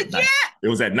think. It was at night. It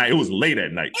was at night. It was late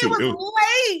at night, too. It was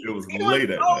late. It was late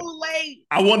at night. Late.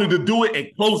 I wanted to do it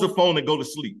and close the phone and go to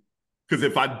sleep. Because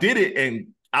if I did it and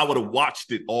I would have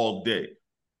watched it all day.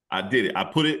 I did it. I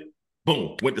put it,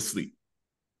 boom, went to sleep.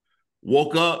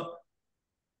 Woke up.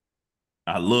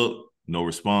 I looked, no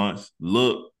response.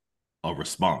 Look, a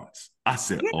response. I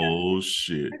said, oh,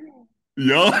 shit.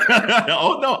 Yo,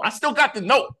 oh, no, I still got the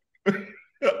note.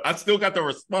 I still got the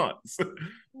response.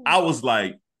 I was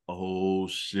like, oh,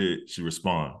 shit, she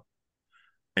responded.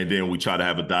 And then we try to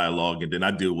have a dialogue, and then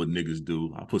I did what niggas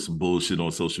do. I put some bullshit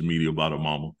on social media about her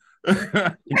mama.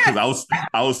 Because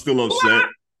I was still upset.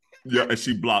 Yeah, and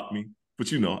she blocked me.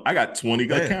 But I got 20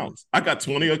 accounts. I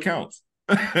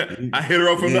hit her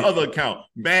up from the other account.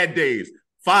 Bad days.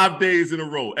 5 days in a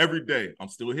row, every day. I'm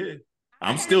still here.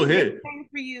 I'm still here.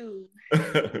 For you.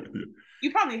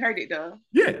 You probably heard it though.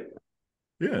 Yeah.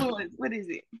 What is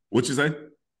it? What you say?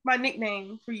 My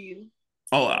nickname for you.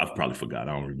 Oh, I probably forgot.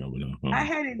 I don't remember now. I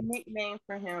had a nickname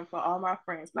for him for all my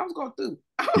friends. But I was going through.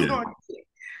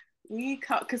 We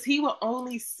called because he would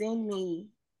only send me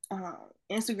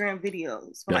Instagram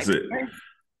videos. For That's like it.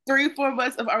 3-4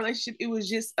 months of our relationship, it was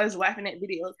just us laughing at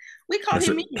videos. We called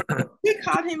him memes. We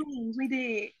called him memes. We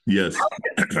did. Yes.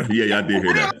 Yeah, I did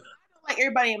hear that. Like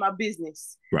everybody in my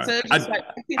business. Right. So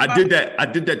I did that. I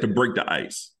did that to break the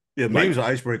ice. Yeah, memes are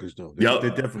icebreakers though. They're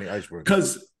definitely icebreakers.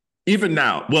 Because even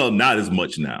now, well, not as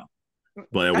much now.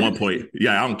 But at one point,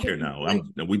 I don't care now.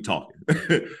 We talking.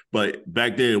 But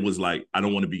back then it was like, I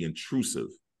don't want to be intrusive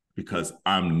because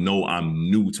I'm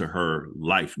new to her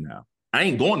life now. I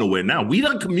ain't going nowhere now. We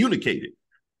done communicated.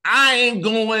 I ain't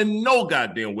going no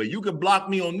goddamn way. You can block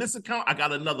me on this account. I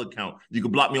got another account. You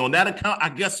can block me on that account. I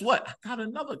guess what? I got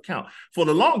another account. For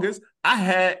the longest, I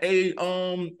had a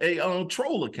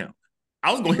troll account.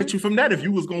 I was gonna hit you from that if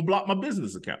you was gonna block my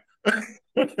business account.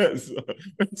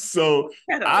 so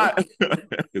I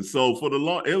so for the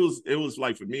long it was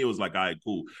like for me it was like all right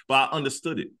cool, but I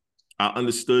understood it. I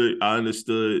understood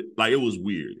like it was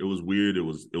weird.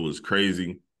 It was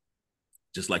crazy.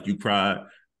 Just like you cried,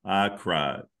 I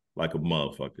cried like a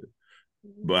motherfucker.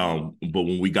 But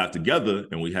when we got together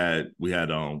and we had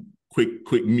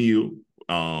quick meal,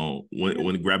 went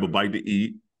to grab a bite to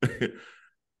eat,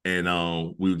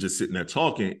 and we were just sitting there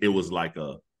talking. It was like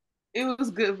it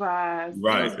was good vibes,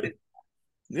 right?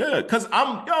 Yeah, because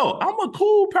I'm a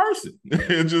cool person.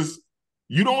 And just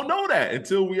you don't know that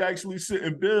until we actually sit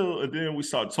and build, and then we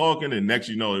start talking, and next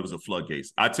you know it was a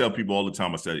floodgates. I tell people all the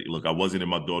time. I said, look, I wasn't in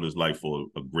my daughter's life for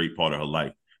a great part of her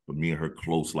life, but me and her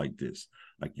close like this.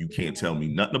 Like you can't tell me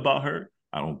nothing about her.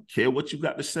 I don't care what you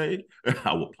got to say.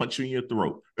 I will punch you in your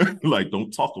throat. Like,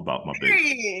 don't talk about my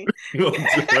baby. You know what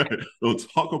I'm saying?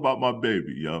 Don't talk about my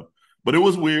baby, yo. But it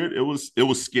was weird. It was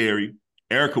scary.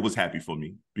 Erica was happy for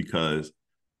me because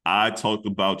I talked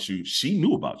about you. She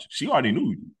knew about you. She already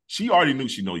knew you. She already knew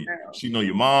she know you. She know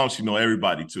your mom. She know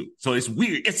everybody too. So it's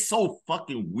weird. It's so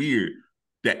fucking weird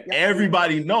that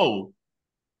everybody know,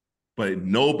 but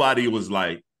nobody was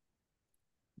like,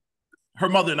 her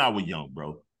mother and I were young,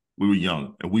 bro. We were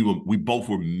young, and we both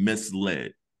were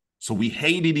misled. So we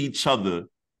hated each other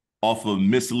off of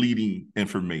misleading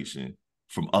information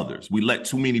from others. We let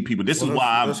too many people. This is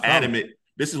why I'm adamant.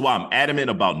 This is why I'm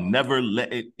adamant about never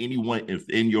letting anyone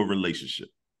in your relationship.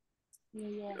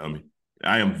 Yeah. I mean,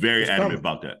 I am very adamant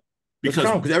about that.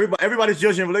 Because everybody's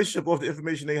judging a relationship off the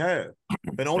information they have.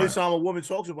 And the only time a woman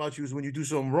talks about you is when you do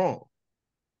something wrong.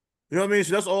 You know what I mean?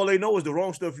 So that's all they know is the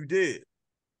wrong stuff you did.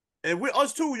 And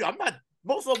us too,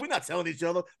 most of us, we're not telling each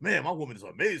other, man, my woman is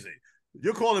amazing.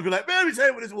 You're calling and be like, man, let me tell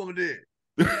you what this woman did.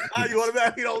 Now you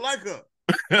automatically don't like her.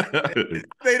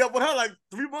 Made up with her like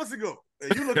 3 months ago.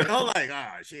 And you look at her like,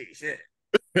 shit.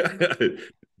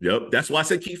 Yep. That's why I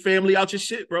said keep family out your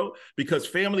shit, bro. Because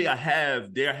family they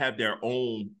have their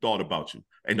own thought about you.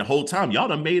 And the whole time, y'all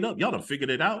done made up. Y'all done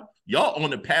figured it out. Y'all on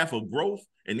the path of growth.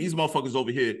 And these motherfuckers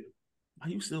over here, why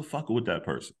you still fucking with that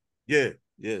person? Yeah.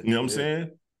 You know what I'm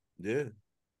saying? Yeah.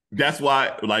 That's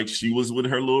why, like, she was with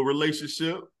her little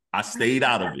relationship. I stayed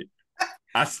out of it.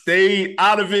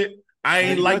 I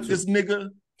ain't like this nigga.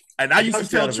 And I used to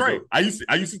tell Trey. I used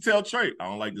to tell Trey, I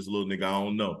don't like this little nigga. I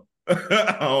don't know.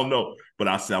 I don't know. But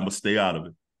I said I'm gonna stay out of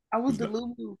it. I was the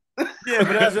Lulu. Yeah,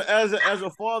 but as a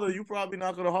father, you probably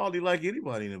not gonna hardly like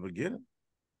anybody in the beginning.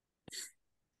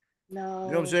 No. You know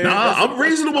what I'm saying? Nah, I'm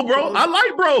reasonable, bro.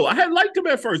 I had liked him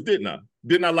at first, didn't I?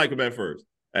 Didn't I like him at first?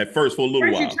 At first for a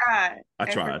little while. You tried. I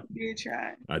tried. You did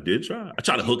try. I did try. I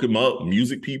tried to hook him up,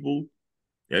 music people,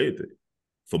 everything.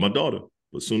 For my daughter.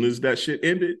 But as soon as that shit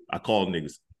ended, I called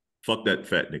niggas. Fuck that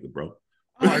fat nigga, bro.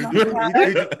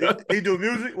 He do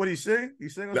music? What he sing? He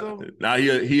sing or something? Now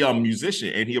he a musician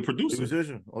and he a producer.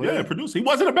 Musician. Oh, yeah, producer. He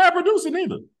wasn't a bad producer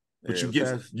neither. But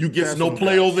you get no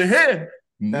play guys. over here.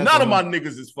 None of my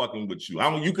niggas is fucking with you.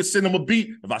 You could send him a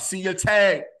beat. If I see your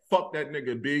tag, fuck that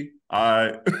nigga, B. All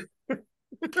right.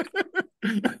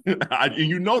 And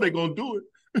you know they're gonna do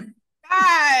it.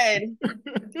 God.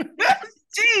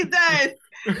 Jesus.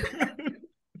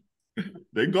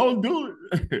 They gonna do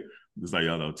it. It's like,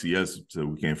 y'all know, TS said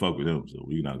we can't fuck with him, so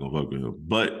we're not gonna fuck with him.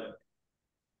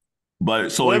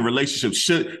 But so in relationships,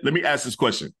 let me ask this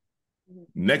question.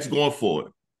 Next going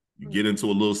forward, you get into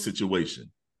a little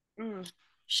situation.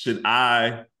 Should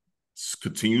I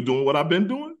continue doing what I've been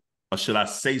doing? Or should I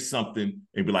say something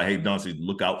and be like, hey, Dancia,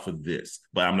 look out for this?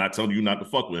 But I'm not telling you not to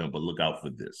fuck with him, but look out for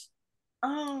this.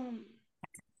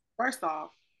 First off,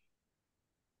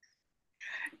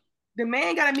 the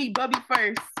man gotta meet Bubby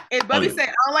first. If Bubby said,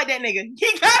 I don't like that nigga,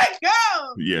 he gotta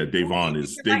go. Yeah, Davon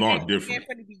different.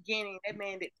 From the beginning,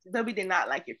 Bubby did not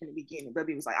like it from the beginning.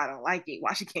 Bubby was like, I don't like it.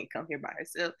 Why she can't come here by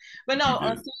herself? But no,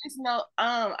 on serious note,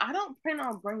 I don't plan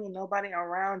on bringing nobody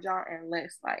around y'all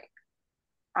unless like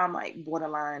I'm like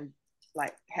borderline,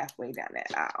 like halfway down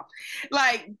that aisle.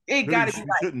 Like it gotta be.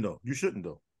 You shouldn't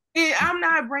though. I'm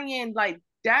not bringing like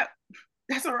that.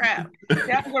 That's a wrap.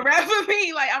 That's a wrap for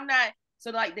me. Like I'm not. So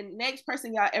like the next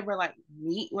person y'all ever like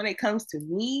meet when it comes to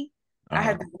me, I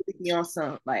had to really be on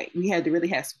some, like we had to really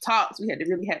have some talks. We had to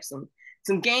really have some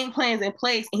game plans in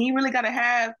place. And he really got to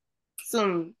have it's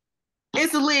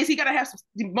a list. He got to have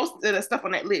most of the stuff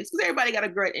on that list. Because everybody got a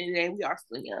girl at the end of the day. We are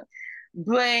still young.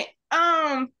 But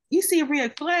you see a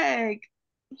red flag,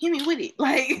 hit me with it.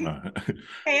 Like,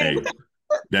 hey,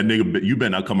 that nigga, you better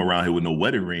not come around here with no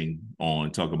wedding ring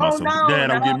on talking about something.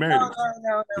 Dad, I'm getting married.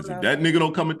 No. If that nigga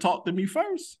don't come and talk to me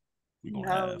first, we gonna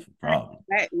have a problem.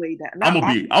 That way that I'm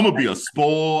gonna be a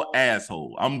spoiled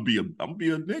asshole. I'm gonna be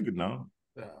a nigga now.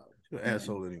 You're an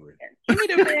asshole anyway. Give me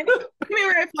the red. Give me a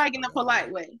red flag in a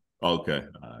polite way. Okay.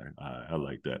 All right. I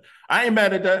like that. I ain't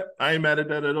mad at that. I ain't mad at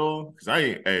that at all.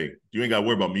 Because you ain't got to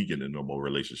worry about me getting in no more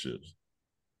relationships.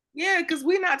 Yeah, because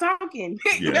we're not talking.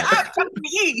 Yeah. I'm talking to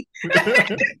E.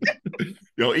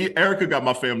 Yo, Erica got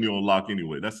my family on lock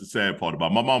anyway. That's the sad part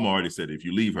about it. My mom already said, if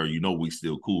you leave her, we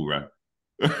still cool, right?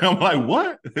 I'm like,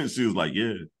 what? And she was like,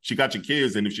 yeah. She got your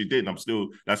kids, and if she didn't,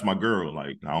 that's my girl.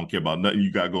 Like, I don't care about nothing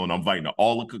you got going. I'm inviting her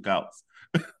all the cookouts.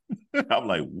 I'm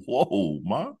like, whoa,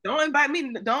 Mom. Don't invite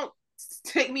me. Don't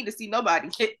take me to see nobody.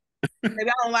 Maybe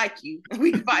I don't like you.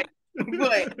 We can fight.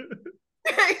 But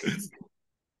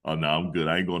oh no, I'm good.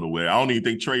 I ain't going nowhere. I don't even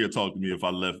think Trey would talk to me if I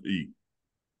left E.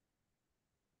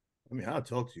 I mean, I'll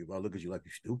talk to you, but I look at you like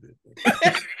you're stupid.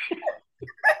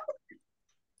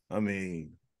 I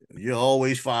mean, you'll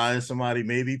always find somebody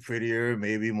maybe prettier,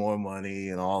 maybe more money,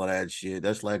 and all of that shit.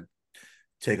 That's like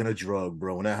taking a drug,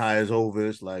 bro. When that high is over,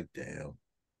 it's like, damn.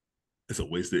 It's a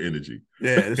waste of energy.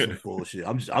 Yeah, this is bullshit.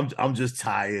 I'm just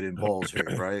tired and balls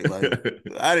hurt, right? Like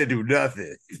I didn't do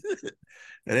nothing.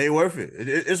 It ain't worth it.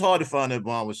 It's hard to find that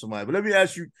bond with somebody. But let me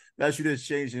ask you this,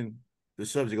 changing the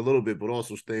subject a little bit, but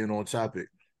also staying on topic.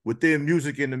 Within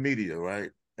music and the media, right?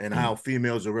 And how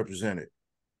females are represented.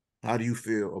 How do you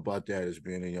feel about that as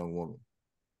being a young woman?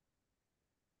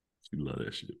 You love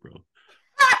that shit, bro.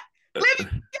 Like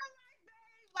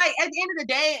at the end of the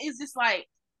day, it's just like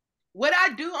what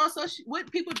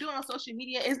people do on social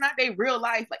media is not their real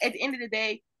life. Like at the end of the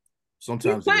day,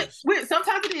 sometimes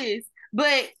it is.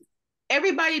 But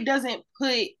everybody doesn't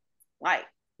put like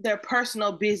their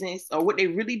personal business or what they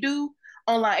really do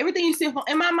online. Everything you see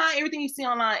in my mind, everything you see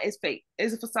online is fake.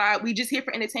 It's a facade. We just here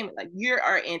for entertainment. Like you're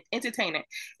an entertainer,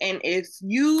 and if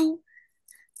you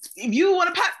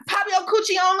want to pop your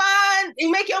coochie online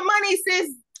and make your money,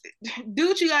 sis, do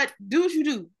what you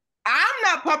do. I'm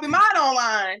not popping mine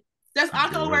online. I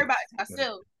can worry about it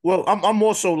myself. Well, I'm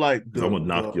also like I'm gonna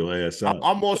knock your ass out.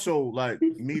 I'm also like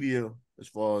media as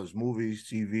far as movies,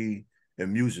 TV,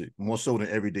 and music, more so than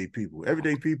everyday people.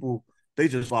 Everyday people, they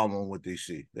just follow what they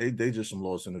see. They just some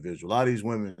lost individuals. A lot of these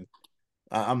women,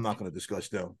 I'm not going to discuss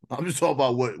them. I'm just talking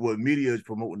about what media is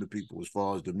promoting to people as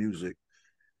far as the music.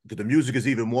 Because the music is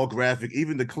even more graphic.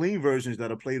 Even the clean versions that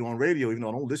are played on radio, even though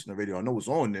I don't listen to radio, I know it's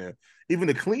on there. Even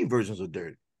the clean versions are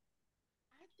dirty.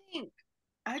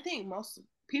 I think most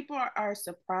people are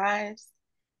surprised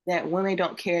that women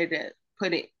don't care to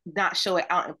not show it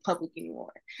out in public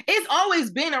anymore. It's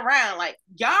always been around. Like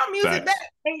y'all music back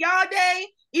in y'all day,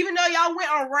 even though y'all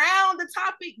went around the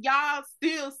topic, y'all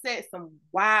still said some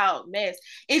wild mess.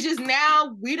 It's just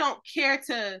now we don't care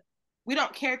to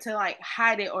like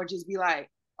hide it or just be like,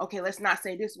 okay, let's not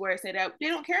say this word, say that. They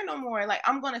don't care no more. Like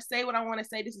I'm gonna say what I want to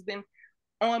say. This has been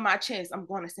on my chest. I'm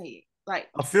gonna say it. Like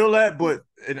I feel that, but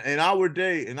in our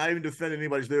day, and not even defending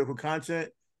anybody's lyrical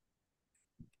content,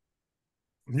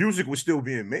 music was still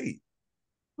being made.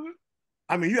 Mm-hmm.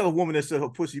 I mean, you have a woman that said her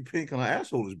pussy pink and her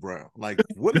asshole is brown. Like,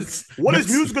 what is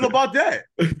musical about that?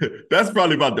 That's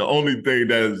probably about the only thing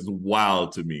that is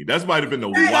wild to me. That might have been the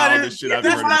wildest shit I've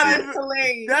ever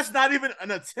heard. That's not even an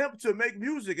attempt to make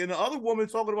music. And the other woman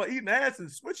talking about eating ass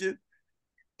and switching.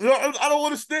 I don't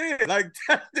understand. Like,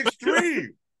 that's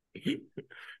extreme.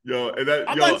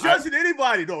 I'm not judging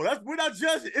anybody though. We're not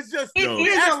judging. It's just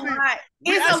we actually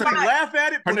laugh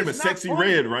at it. Her name is Sexy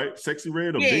Red, right? Sexy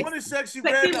Red. Yeah. One is Sexy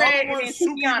Red. The other one is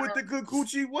Suki with the good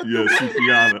coochie. What? Yeah,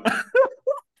 Sukiana.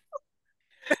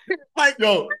 Like,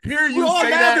 yo, hear you say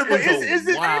that, but is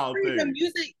it wild thing. The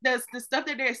music, the stuff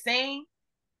that they're saying,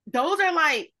 those are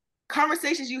like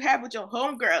conversations you have with your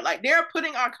homegirl. Like they're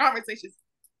putting our conversations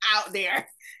out there.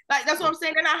 Like that's what I'm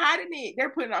saying. They're not hiding it.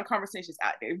 They're putting our conversations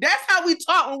out there. That's how we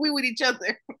talk when we with each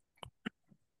other.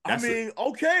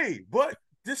 Okay, but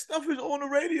this stuff is on the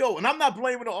radio, and I'm not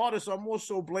blaming the artist. I'm more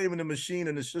so blaming the machine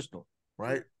and the system,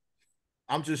 right?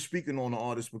 I'm just speaking on the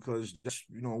artist because that's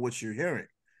what you're hearing.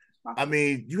 I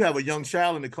mean, you have a young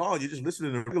child in the car, you're just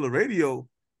listening to regular radio.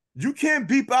 You can't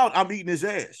beep out, "I'm eating his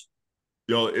ass."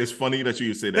 Yo, it's funny that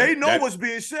you say that. They know what's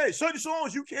being said. Certain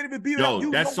songs you can't even beep out.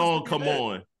 Yo, that song come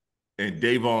on. And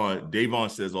Davon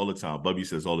says all the time, Bubby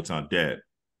says all the time, "Dad,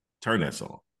 turn that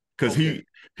song." Because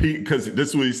because this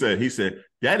is what he said. He said,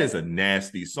 "That is a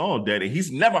nasty song, Daddy."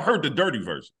 He's never heard the dirty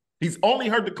version. He's only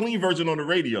heard the clean version on the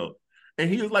radio. And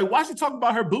he was like, "Why is she talking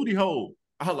about her booty hole?"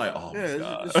 I was like, "Oh my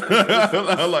God."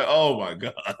 I was like, "Oh my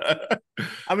God."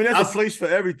 I mean, there's a place for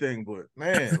everything, but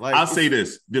man, like I'll say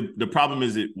this. The problem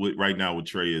is right now with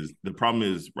Trey is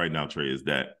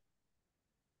that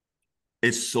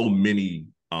it's so many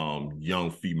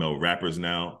young female rappers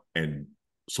now, and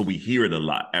so we hear it a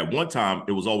lot. At one time,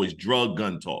 it was always drug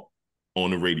gun talk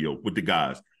on the radio with the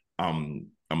guys.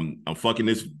 I'm fucking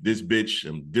this bitch.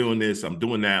 I'm doing this. I'm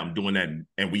doing that. I'm doing that.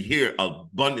 And we hear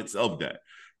abundance of that.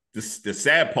 The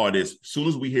sad part is, as soon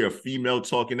as we hear a female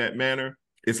talk in that manner,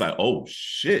 it's like, oh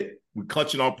shit, we're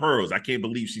clutching our pearls. I can't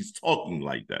believe she's talking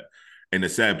like that. And the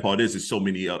sad part is, so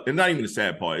many and not even the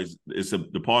sad part is,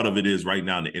 the part of it is right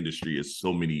now in the industry is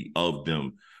so many of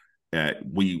them that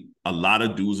a lot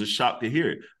of dudes are shocked to hear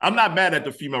it. I'm not mad at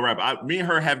the female rapper. Me and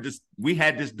her we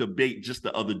had this debate just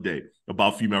the other day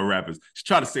about female rappers. She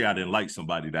tried to say I didn't like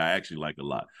somebody that I actually like a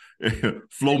lot.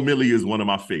 Flo Milli is one of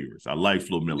my favorites. I like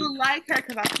Flo Milli. You like her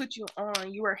because I put you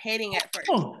on. You were hating at first.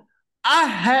 Oh,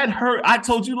 I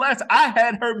told you I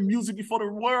had her music before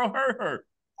the world heard her.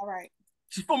 All right.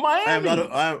 She's from Miami.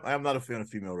 I am not a fan of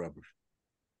female rappers.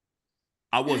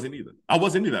 I wasn't either. I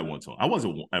wasn't either at one time. I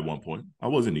wasn't at one point. I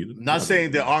wasn't either. Not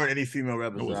saying there aren't any female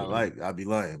rappers that I like. I'd be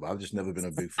lying, but I've just never been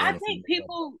a big fan. I think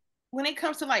people, when it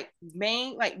comes to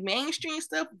mainstream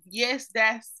stuff, yes,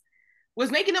 that's what's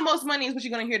making the most money is what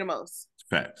you're gonna hear the most.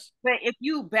 Facts. But if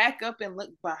you back up and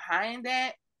look behind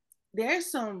that,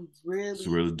 there's some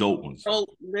really dope ones.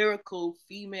 Dope lyrical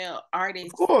female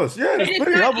artists. Of course, yeah, there's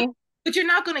plenty of them. But you're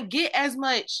not gonna get as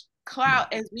much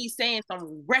clout as me saying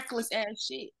some reckless ass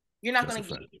shit. You're not going to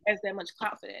get that much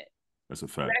clout for that. That's a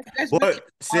fact. But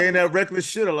saying that reckless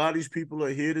shit, a lot of these people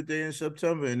are here today in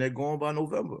September and they're going by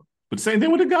November. But the same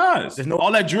thing with the guys.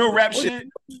 All that drill rap shit.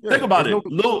 Think about it.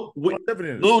 Lil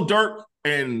Durk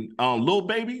and Lil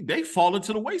Baby, they fall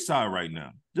into the wayside right now.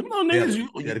 Them little niggas,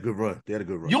 they had a good run.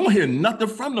 You don't hear nothing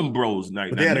from them bros.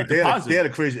 They had a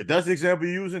crazy. That's the example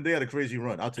you're using. They had a crazy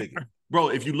run. I'll take it.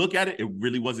 Bro, if you look at it, it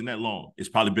really wasn't that long. It's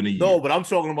probably been a year. No, but I'm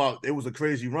talking about it was a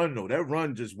crazy run, though. That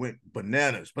run just went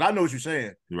bananas. But I know what you're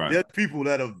saying. Right. There's people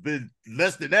that have been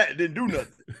less than that and didn't do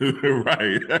nothing.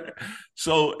 Right.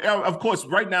 So, of course,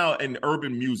 right now in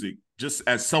urban music, just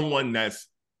as someone that's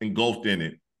engulfed in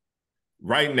it,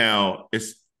 right now,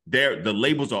 the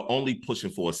labels are only pushing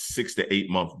for a 6 to 8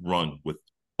 month run with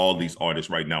all these artists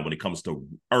right now when it comes to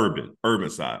urban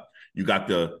side. You got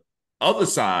the other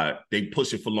side, they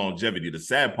push it for longevity. The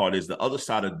sad part is the other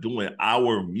side are doing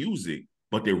our music,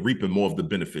 but they're reaping more of the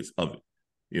benefits of it.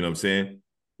 You know what I'm saying?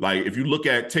 Like, if you look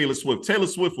at Taylor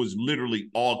Swift was literally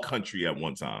all country at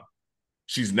one time.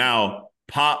 She's now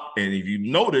pop, and if you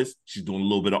notice, she's doing a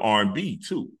little bit of R&B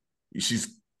too.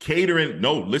 She's catering.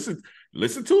 No, listen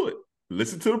to it.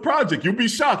 Listen to the project. You'll be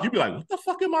shocked. You'll be like, what the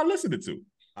fuck am I listening to?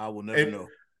 I will never know.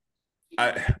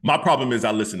 My problem is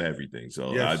I listen to everything.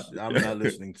 So yes, I'm not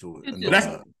listening to it.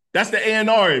 That's the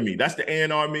A&R in me. That's the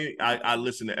A&R in me. I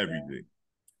listen to everything.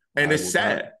 And it's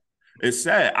sad. It's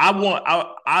sad.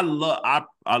 I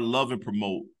love and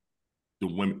promote the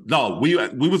women. No, we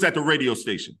was at the radio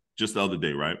station just the other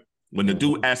day, right? When the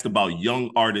dude asked about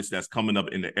young artists that's coming up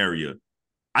in the area,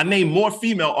 I named more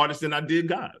female artists than I did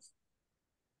guys.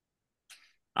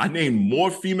 I named more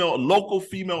local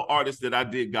female artists than I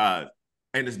did guys.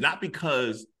 And it's not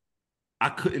because I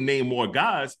couldn't name more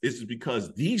guys. It's just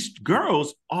because these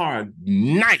girls are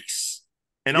nice.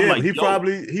 And I'm like, he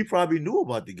probably knew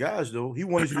about the guys, though. He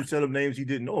wanted you to tell him names he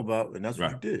didn't know about, and that's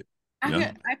what you did. I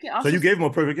can also so you gave him a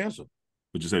perfect answer.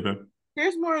 What'd you say, Pam?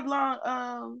 There's more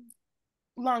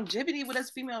longevity with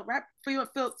us female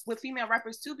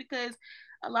rappers too, because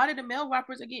a lot of the male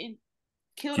rappers are getting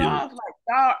killed off.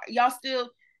 Like y'all still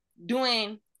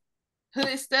doing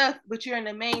hood stuff, but you're in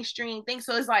the mainstream thing.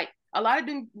 So it's like a lot of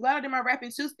them are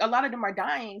rapping too. A lot of them are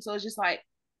dying. So it's just like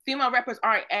female rappers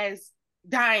aren't as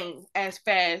dying as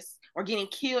fast or getting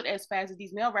killed as fast as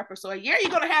these male rappers. So you're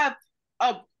gonna have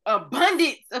a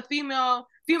abundance of female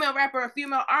rapper or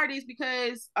female artists,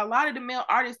 because a lot of the male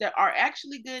artists that are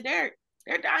actually good, they're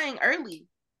dying early.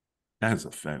 That's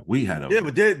a fact. We had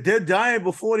but they're dying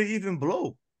before they even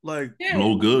blow. Like,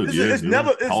 blow good. It's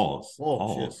never pause.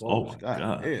 Oh my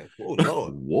God. Yeah. Oh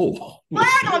Lord. Whoa.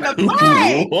 Flag on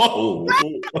the Whoa.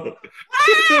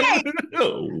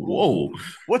 Whoa.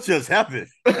 What just happened?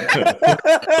 In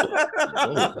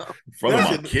front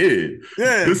of my kid.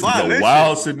 Yeah, this is a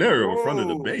wild scenario in front of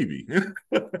the baby.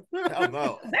 Hell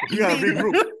no. You gotta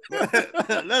regroup.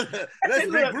 Let's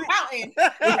regroup.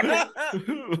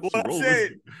 What I'm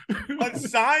saying,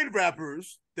 unsigned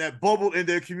rappers that bubble in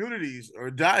their communities are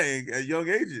dying at young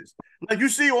ages. Like, you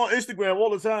see on Instagram all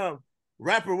the time,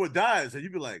 rapper what dies, and you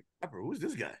be like, rapper, who's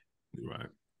this guy? Right.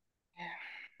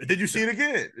 And then you see it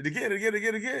again.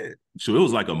 So it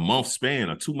was like a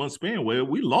 2-month span where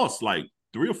we lost like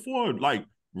 3 or 4 like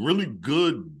really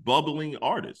good bubbling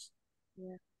artists.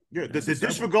 Yeah, the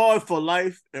disregard for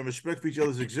life and respect for each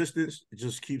other's existence, it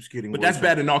just keeps getting worse. But that's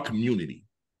bad in our community.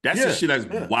 That's the shit that's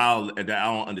wild that I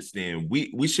don't understand.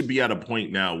 We should be at a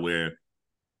point now where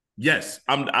Yes,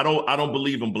 I don't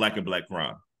believe in black and black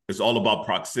crime. It's all about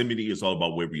proximity. It's all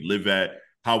about where we live at,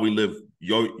 how we live.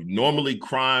 Normally,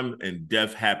 crime and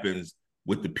death happens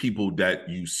with the people that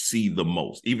you see the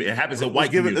most. Even it happens in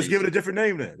white communities. Let's give it a different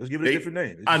name then. Let's give it a different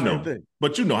name. It's I know,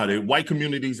 but you know how white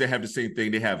communities, they have the same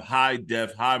thing. They have high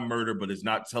death, high murder, but it's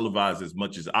not televised as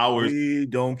much as ours. We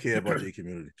don't care about J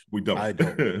communities. We don't. I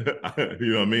don't.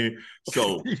 You know what I mean?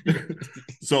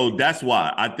 So that's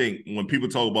why I think when people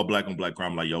talk about black on black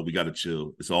crime, like, yo, we got to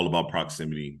chill. It's all about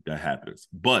proximity that happens.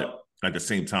 But at the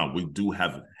same time, we do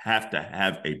have to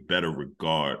have a better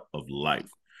regard of life,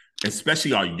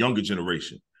 especially our younger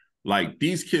generation. Like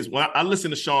these kids, when I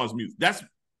listen to Sean's music,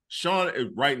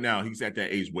 Sean right now, he's at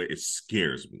that age where it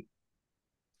scares me.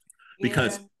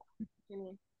 Because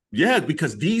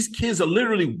these kids are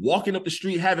literally walking up the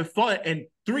street having fun, and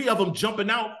 3 of them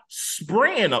jumping out,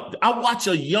 spraying up. I watch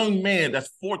a young man that's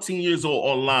 14 years old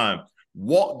online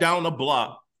walk down the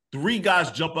block. 3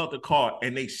 guys jump out the car,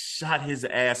 and they shot his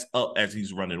ass up as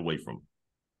he's running away from him.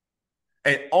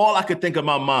 And all I could think in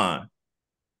my mind,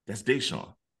 that's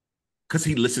Deshaun. Because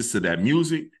he listens to that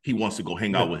music. He wants to go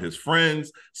hang out with his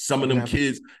friends. Some of them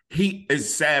kids, he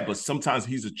is sad, but sometimes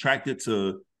he's attracted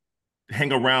to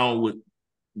hang around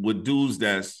with dudes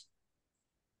they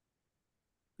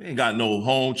ain't got no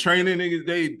home training.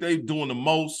 They doing the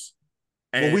most.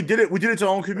 And well, we did it to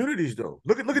our own communities though.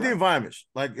 Look at the environments.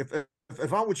 Like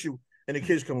if I'm with you and the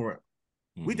kids come around,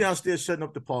 we downstairs setting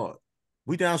up the pod.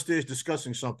 We downstairs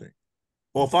discussing something.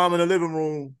 Or if I'm in the living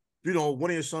room, you know, one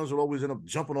of your sons will always end up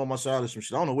jumping on my side or some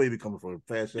shit. I don't know where he be coming from,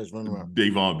 fast ass running around.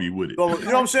 Davon be with it. So, you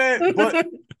know what I'm saying? But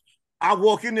I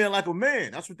walk in there like a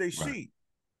man. That's what they see. Right.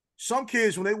 Some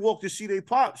kids, when they walk to see their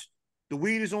pops, the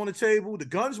weed is on the table, the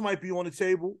guns might be on the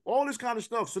table, all this kind of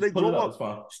stuff. So they grow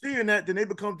up seeing that, then they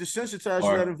become desensitized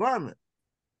to that environment.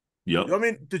 Yep. You know what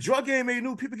I mean? The drug game ain't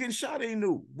new. People getting shot ain't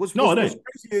new. What's crazy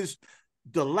is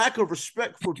the lack of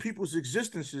respect for people's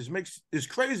existences is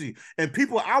crazy. And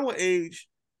people our age,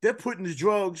 they're putting the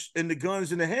drugs and the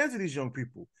guns in the hands of these young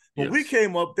people. When we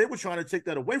came up, they were trying to take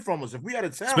that away from us. If we had a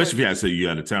talent, especially if you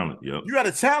had a talent, yep. You had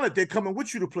a talent, they're coming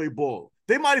with you to play ball.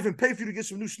 They might even pay for you to get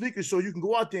some new sneakers so you can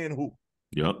go out there and hoop.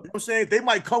 Yep. You know what I'm saying? They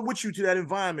might come with you to that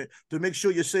environment to make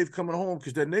sure you're safe coming home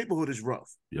because that neighborhood is rough.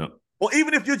 Yep. Or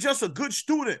even if you're just a good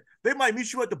student, they might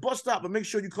meet you at the bus stop and make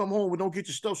sure you come home and don't get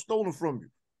your stuff stolen from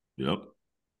you. Yep.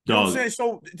 You know what I'm saying?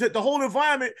 So the whole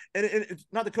environment, and it's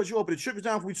not to cut you off, but it trickles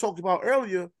down from what we talked about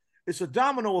earlier. It's a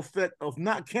domino effect of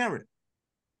not caring.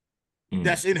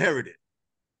 That's inherited.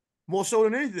 More so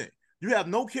than anything. You have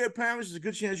no care parents, there's a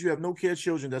good chance you have no care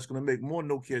children that's going to make more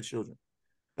no care children.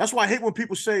 That's why I hate when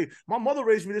people say, my mother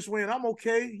raised me this way and I'm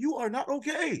okay. You are not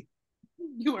okay.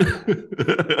 You are not.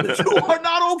 You are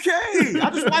not okay. I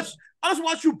just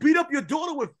watch you beat up your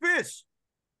daughter with fists.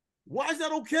 Why is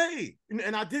that okay?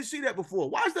 And I did see that before.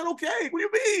 Why is that okay? What do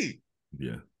you mean?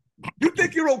 Yeah. You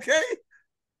think you're okay?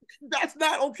 That's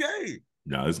not okay.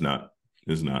 No, it's not.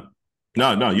 It's not.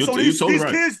 No, you're these totally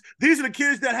right. Kids, these are the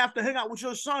kids that have to hang out with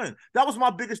your son. That was my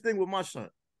biggest thing with my son.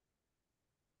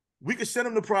 We can send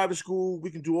him to private school. We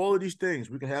can do all of these things.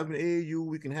 We can have him in AAU.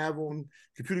 We can have him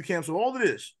computer camps and all of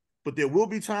this. But there will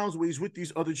be times where he's with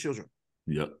these other children.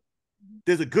 Yep.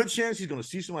 There's a good chance he's going to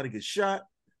see somebody get shot,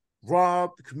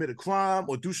 robbed, commit a crime,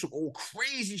 or do some old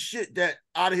crazy shit that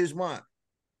out of his mind.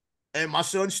 And my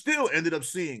son still ended up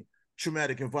seeing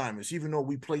traumatic environments, even though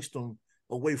we placed him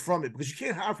away from it, because you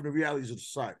can't hide from the realities of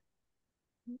society.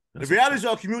 The realities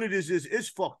of our communities is it's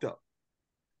fucked up.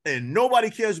 And nobody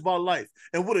cares about life.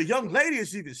 And with a young lady,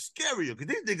 it's even scarier because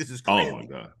these niggas is crazy. Oh my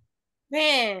God.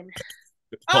 Man.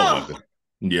 Oh my God.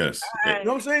 Yes. You know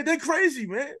what I'm saying? They're crazy,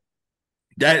 man.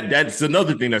 That's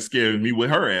another thing that scared me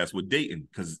with her ass with dating,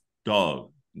 because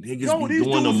dog, niggas be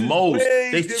doing the most.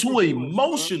 They too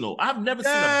emotional. I've never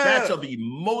seen a batch of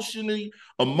emotional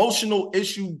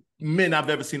issue men I've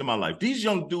ever seen in my life. These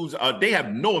young dudes they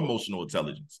have no emotional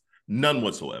intelligence, none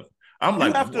whatsoever. I'm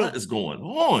like, what is going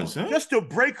on, son? Just to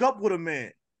break up with a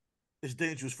man is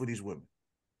dangerous for these women,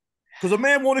 because a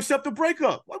man won't accept a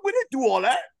breakup. We didn't do all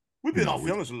that. We be in our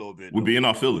feelings a little bit. We be in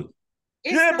our feelings.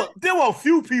 But there were a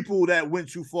few people that went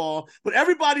too far, but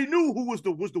everybody knew who was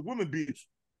the women beaters.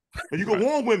 And you go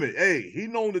warn women, hey, he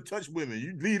known to touch women.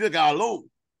 You leave that guy alone.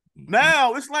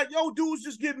 Now it's like, yo, dudes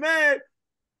just get mad.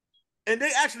 And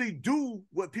they actually do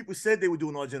what people said they would do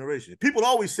in our generation. People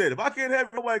always said, if I can't have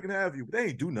you, nobody can have you. But they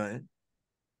ain't do nothing.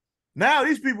 Now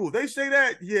these people, they say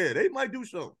that, yeah, they might do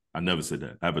something. I never said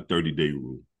that. I have a 30-day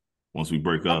rule. Once we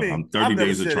break up, I'm 30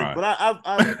 days of trying.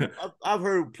 But I've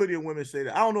heard plenty of women say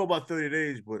that. I don't know about 30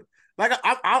 days, but like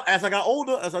as I got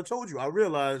older, as I told you, I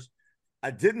realized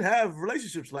I didn't have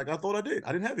relationships like I thought I did.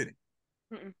 I didn't have any.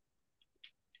 Mm-mm.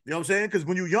 You know what I'm saying? Because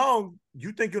when you're young,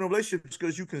 you think you're in a relationship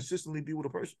because you consistently be with a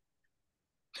person.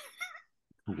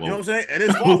 Whoa. You know what I'm saying? And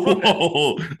it's far from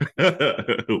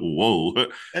that. Whoa.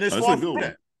 And it's That's far a good from one.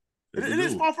 that. It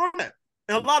is far from that.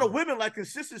 And a lot of women like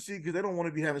consistency because they don't want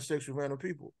to be having sex with random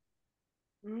people.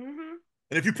 Mm-hmm.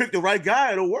 And if you pick the right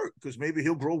guy, it'll work because maybe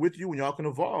he'll grow with you and y'all can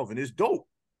evolve. And it's dope.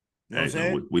 You know what I'm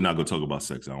saying? We're not going to talk about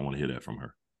sex. I don't want to hear that from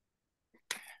her.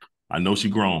 I know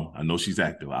she's grown. I know she's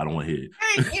active. I don't want to hear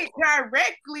it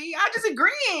directly. I'm just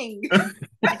agreeing.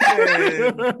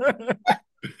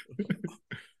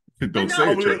 Don't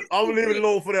say it. I'm gonna leave it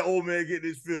alone for that old man getting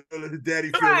his feeling, his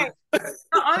daddy feeling. Right.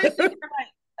 Honestly, for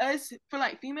like us, for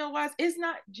like female wise, it's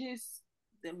not just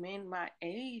the men my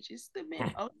age, it's the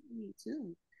men older than me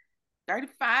too.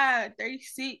 35,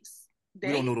 36.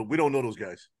 We don't know those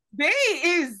guys. They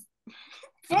is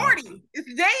 40.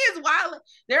 They is wild.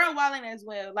 They're wilding as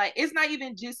well. Like it's not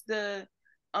even just the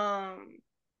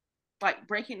like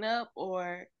breaking up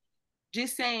or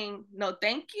just saying no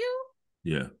thank you.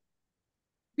 Yeah.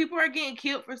 People are getting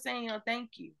killed for saying no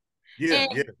thank you. Yeah.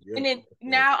 And then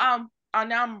now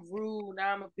I'm rude,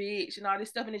 now I'm a bitch and all this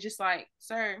stuff. And it's just like,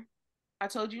 sir, I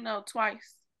told you no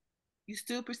twice. You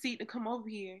still proceed to come over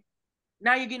here.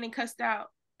 Now you're getting cussed out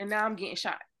and now I'm getting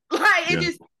shot. Like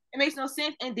it makes no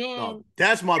sense. And then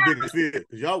that's my biggest fear.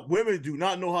 Because y'all women do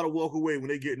not know how to walk away when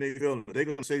they get in their feelings. They're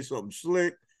gonna say something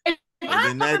slick. And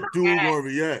then that dude gonna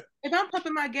react. If I'm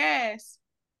pumping my gas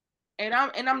and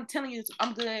I'm telling you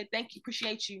I'm good, thank you,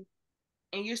 appreciate you,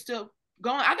 and you're still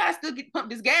going, I gotta still get pumped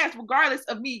this gas regardless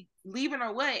of me leaving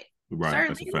or what. Right, sir,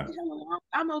 that's a fact.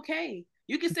 I'm okay.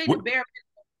 You can say the bare.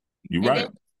 You're right.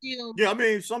 Yeah, I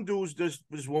mean, some dudes just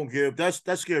won't give. That's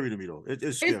scary to me though.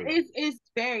 It's scary.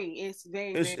 It's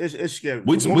very scary.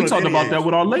 We talked about that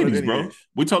with our ladies, bro.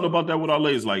 We talked about that with our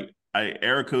ladies. Like,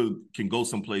 Erica can go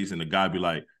someplace and the guy be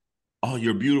like, "Oh,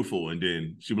 you're beautiful," and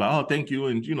then she be like, "Oh, thank you,"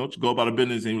 and go about her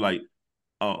business and like,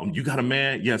 "Oh, you got a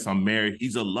man? Yes, I'm married.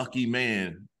 He's a lucky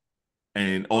man."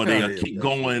 And they keep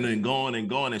going and going and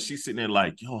going, and she's sitting there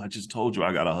like, "Yo, I just told you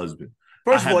I got a husband."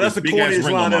 First of all, that's the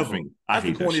corniest line ever. That's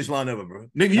the corniest line ever, bro.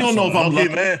 Nigga, you don't know if I'm lucky,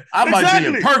 man. I might be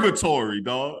in purgatory,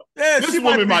 dog. Yeah, this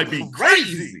woman might be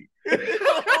crazy. You know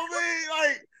what I mean?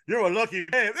 Like, you're a lucky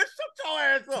man. Let's shut your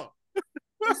ass up.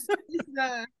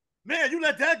 Man, you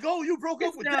let that go. You broke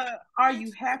up with that. Are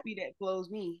you happy that blows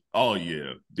me? Oh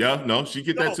yeah, no, she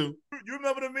get that too. You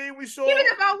remember the meme we saw? Even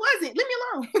if I wasn't, leave me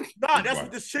alone. Nah, that's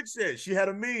what this chick said. She had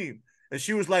a meme. And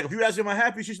she was like, if you ask him, am I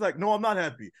happy? She's like, no, I'm not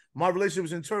happy. My relationship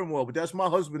is in turmoil, but that's my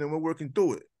husband and we're working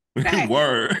through it.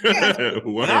 Word.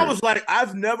 Word. And I was like,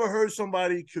 I've never heard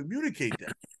somebody communicate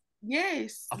that.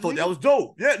 Yes. I thought that was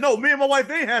dope. Yeah, no, me and my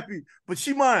wife ain't happy, but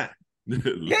she mine.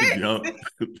 Yeah.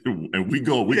 And we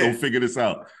gonna figure this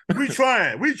out. We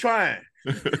trying.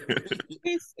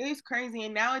 It's crazy.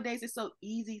 And nowadays it's so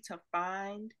easy to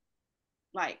find,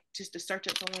 like, just to search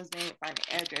up someone's name, find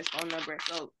an address, phone number.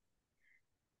 So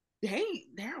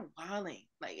they're wilding.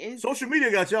 Like social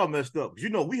media got y'all messed up.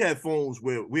 We had phones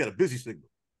where we had a busy signal.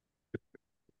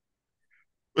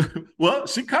 Well,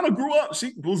 she kind of grew up.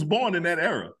 She was born in that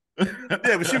era.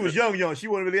 Yeah, but she was young. She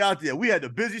wasn't really out there. We had the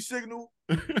busy signal.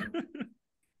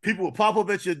 People would pop up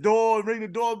at your door and ring the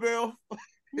doorbell.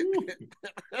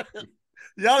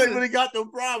 Y'all ain't really got no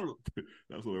problem.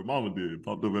 That's what her mama did.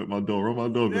 Popped up at my door, rung my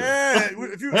doorbell. Yeah,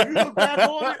 if you look back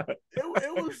on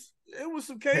it was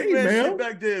some caveman shit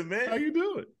back then, man. How you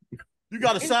doing? You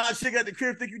got a side chick at the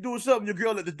crib, think you doing something, your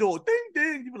girl at the door, ding,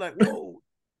 ding. You be like, whoa.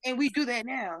 And we do that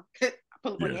now. I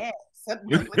pull up on your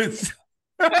ass.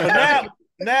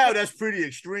 Now that's pretty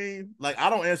extreme. Like, I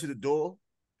don't answer the door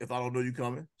if I don't know you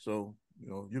coming. So,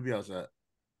 you'll be outside.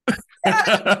 You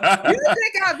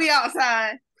think I'll be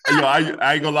outside?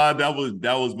 I ain't gonna lie. That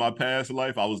was my past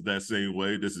life. I was that same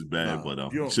way. This is bad, but I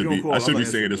should be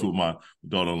saying this with my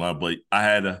daughter-in-law. But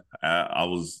I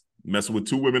was messing with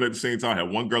two women at the same time. I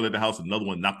had one girl at the house, another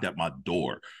one knocked at my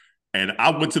door, and I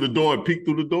went to the door and peeked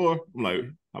through the door. I'm like,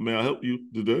 "How may I help you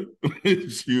today?"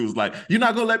 She was like, "You're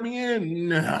not gonna let me in?"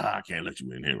 Nah, I can't let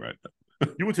you in here right now.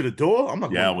 You went to the door? I'm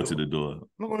not. Yeah, I went to the door. I'm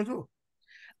not going to the door.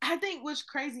 I think what's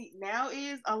crazy now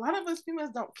is a lot of us females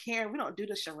don't care. We don't do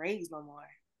the charades no more.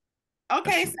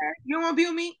 Okay, sir, you don't want to be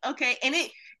with me? Okay, and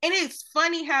it's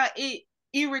funny how it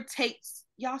irritates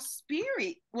y'all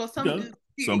spirit. Well, some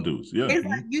dudes, yeah. It's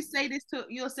like you say this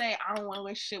you'll say, "I don't want a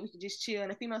relationship. We can just chill."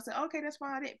 And the female say, "Okay, that's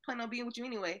fine. I didn't plan on being with you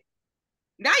anyway."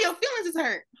 Now your feelings is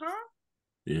hurt, huh?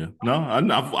 Yeah, no,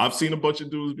 I've seen a bunch of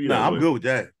dudes be. I'm good with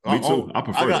that. Me too. I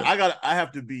prefer that. I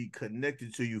have to be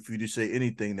connected to you for you to say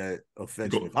anything that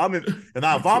affects me.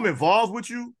 If I'm involved with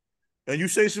you, and you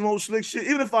say some old slick shit,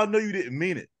 even if I know you didn't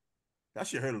mean it. that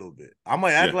shit hurt a little bit. I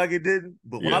might act like it didn't,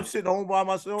 but when I'm sitting home by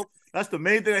myself, that's the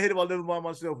main thing I hate about living by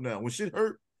myself now. When shit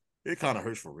hurt, it kind of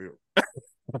hurts for real.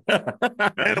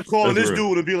 And I'm calling this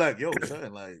dude and be like, yo,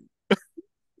 son, like,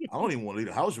 I don't even want to leave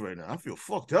the house right now. I feel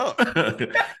fucked up.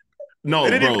 No,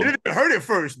 and bro. It didn't hurt at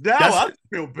first. Now I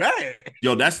feel bad.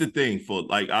 Yo, that's the thing. For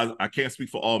like, I can't speak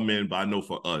for all men, but I know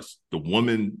for us, the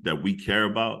woman that we care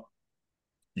about,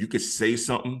 you could say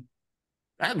something.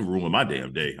 That'd ruin my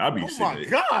damn day. I'd be sitting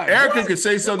there. God, Erica could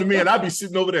say something to me and I'd be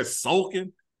sitting over there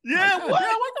sulking. Yeah, like, what?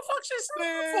 Yeah, what the fuck she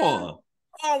saying for?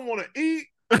 I don't want to eat.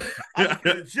 I go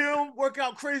to the gym, work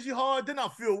out crazy hard, then I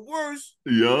feel worse.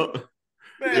 Yeah.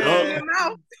 Man,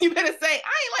 you better say, I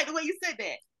ain't like the way you said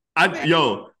that.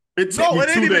 It took me 2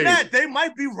 days. Even that. They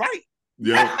might be right.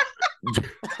 Yeah. You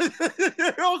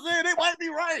know what I'm saying? They might be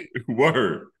right.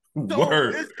 Word.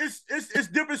 It's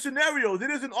different scenarios.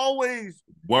 It isn't always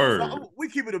word. So we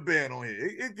keep it a band on here.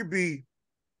 It could be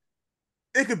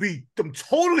them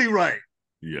totally right.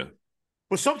 Yeah.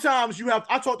 But sometimes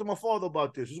I talked to my father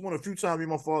about this. It's one of the few times me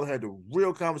and my father had the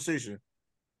real conversation.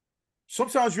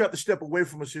 Sometimes you have to step away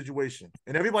from a situation.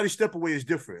 And everybody's step away is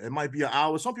different. It might be an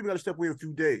hour. Some people got to step away a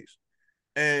few days.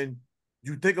 And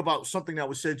you think about something that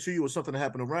was said to you or something that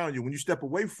happened around you. When you step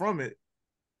away from it,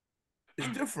 it's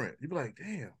different. You be like,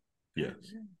 damn. Yes.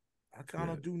 I kind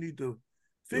of do need to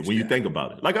fix when that. You think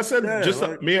about it. Like I said,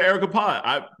 me and Erica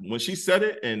Pye, when she said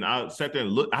it and I sat there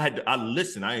and looked, I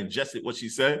listened, I ingested what she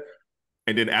said.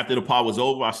 And then after the pod was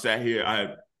over, I sat here, I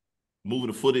had moved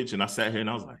the footage and I sat here and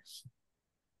I was like,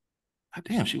 God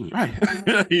damn, she was right.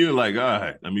 You're like, all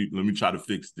right, let me try to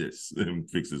fix this and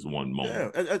fix this one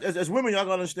moment. Yeah, as women, y'all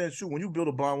gotta understand too. When you build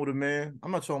a bond with a man,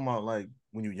 I'm not talking about like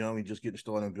when you're young and just getting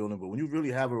started and building, but when you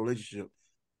really have a relationship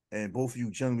and both of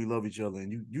you genuinely love each other,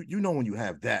 and you know when you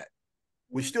have that,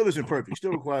 which still isn't perfect,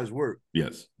 still requires work.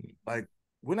 Yes, like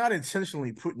we're not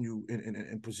intentionally putting you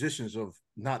in positions of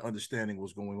not understanding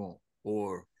what's going on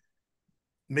or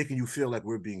making you feel like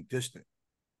we're being distant.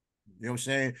 You know what I'm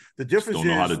saying? The difference is...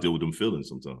 Don't know how to deal with them feelings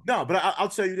sometimes. No, but I'll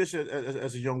tell you this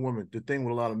as a young woman, the thing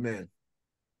with a lot of men,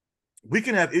 we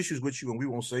can have issues with you and we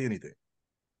won't say anything.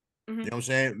 Mm-hmm. You know what I'm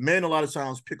saying? Men a lot of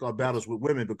times pick our battles with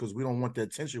women because we don't want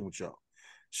that tension with y'all.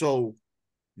 So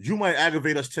you might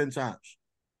aggravate us 10 times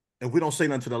and we don't say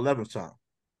nothing to the 11th time.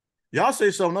 Y'all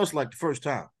say something else like the first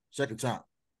time, second time.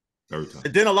 Third time.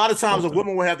 And then a lot of times a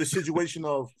woman will have the situation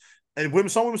of,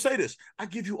 and some women say this, I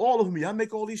give you all of me. I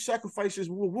make all these sacrifices.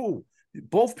 Woo, woo.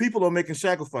 Both people are making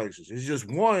sacrifices. It's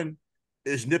just one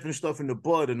is nipping stuff in the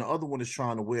bud and the other one is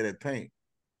trying to wear that pain.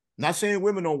 Not saying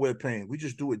women don't wear pain. We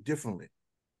just do it differently.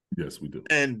 Yes, we do.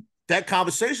 And that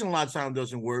conversation a lot of times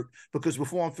doesn't work because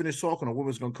before I'm finished talking, a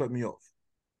woman's going to cut me off.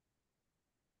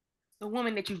 The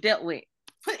woman that you dealt with.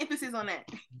 Put emphasis on that.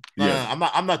 Yeah,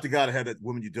 I'm not the guy that had that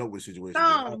woman you dealt with situation.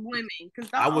 Some women, because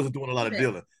I wasn't doing a lot of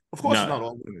dealing. Of course, it's not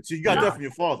all women. See, you got that from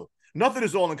your father. Nothing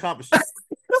is all encompassing.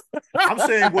 I'm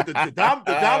saying what the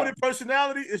dominant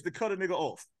personality is to cut a nigga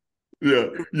off. Yeah,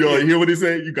 yo, you hear what he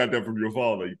said? You got that from your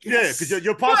father. Yeah, because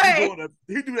your pops is doing that.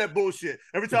 He do that bullshit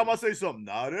every time I say something.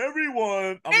 Not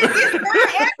everyone. I'm like, it's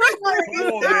not everyone.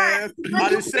 Come on, man. I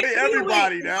didn't say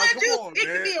everybody now. Come on,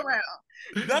 man. Be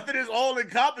around. Nothing is all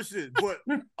encompassing, but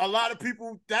a lot of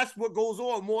people, that's what goes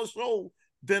on more so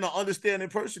than an understanding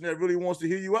person that really wants to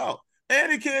hear you out.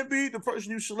 And it can't be the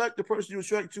person you select, the person you're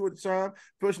attracted to at the time,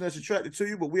 the person that's attracted to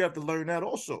you, but we have to learn that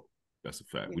also. That's a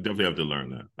fact. We definitely have to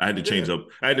learn that. I had to change up.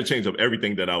 I had to change up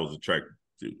everything that I was attracted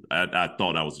to. I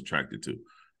thought I was attracted to.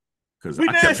 Because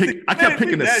I kept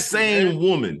picking the same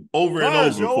woman over and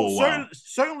over for a while.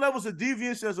 Certain levels of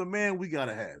deviance as a man, we got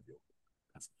to have.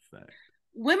 That's a fact.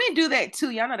 Women do that too.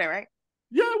 Y'all know that, right?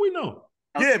 Yeah, we know.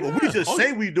 Yeah, but we just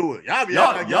say we do it.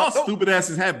 Y'all stupid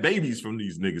asses have babies from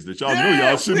these niggas that y'all know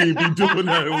y'all shouldn't even be doing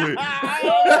that with.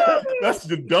 That's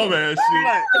the dumbass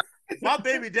shit. My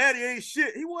baby daddy ain't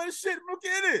shit. He wasn't shit from the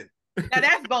beginning. Now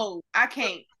that's bold. I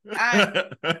can't.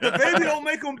 The baby don't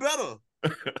make him better.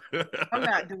 I'm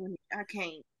not doing it. I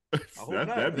can't.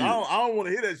 I don't want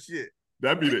to hear that shit.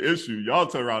 That'd be the issue. Y'all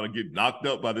turn around and get knocked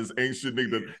up by this ain't shit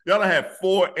nigga. Y'all done had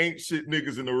 4 ain't shit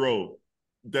niggas in a row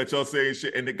that y'all saying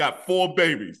shit, and they got 4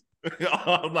 babies.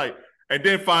 I'm like, and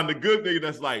then find the good nigga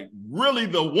that's like really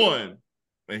the one,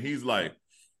 and he's like,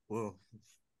 well,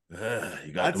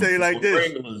 you got. I tell you like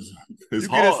this, it's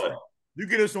hard. You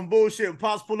get in some bullshit and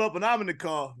Pops pull up and I'm in the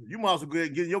car, you might as well go ahead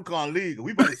and get in your car and leave.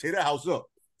 We about to tear that house up.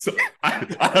 So I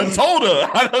done told her.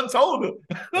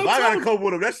 If I gotta come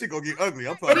with him, that shit gonna get ugly.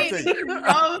 I'm trying to tell you.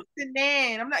 No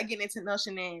shenan. I'm not getting into no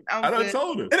shenan. I done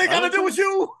told her. It ain't got nothing to do with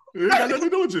you. It ain't got nothing to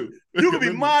do with you. You can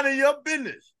be minding your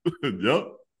business. Yep.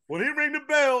 When he ring the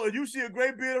bell and you see a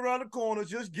gray beard around the corner,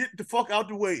 just get the fuck out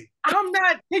the way. I'm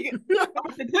not taking.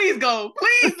 Please go.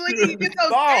 Please leave. It's okay.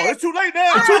 No, it's too late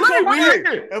now. It's too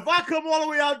late. If I come all the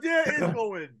way out there, it's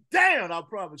going down. I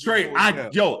promise. Trey,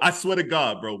 I swear to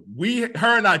God, bro.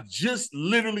 Her and I just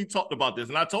literally talked about this,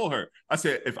 and I told her, I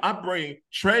said, if I bring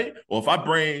Trey or if I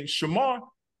bring Shamar,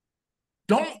 I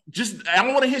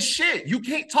don't want to hear shit. You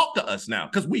can't talk to us now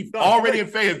because we've already in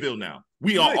Fayetteville now.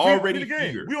 We are already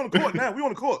here. We on the court now. We on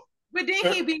the court. But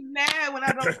then he be mad when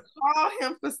I don't call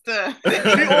him for stuff.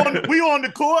 we on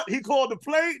the court. He called the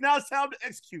play. Now it's time to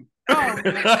execute. Oh,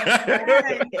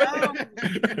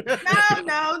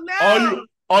 no.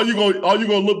 All you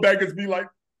gonna look back and be like,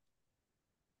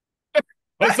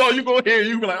 that's all you gonna hear.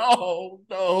 You be like, oh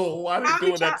no, why they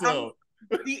doing that to him?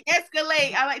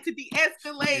 De-escalate. I like to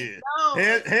de-escalate. Yeah. No.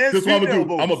 Hands this what I'm gonna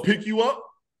do. I'm gonna pick you up.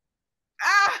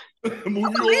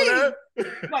 Move you over there.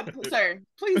 Sir,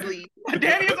 please leave. My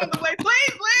daddy is on the way.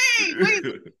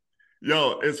 Please.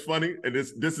 Yo, it's funny, and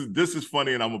this is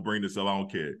funny, and I'm gonna bring this up. I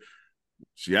don't care.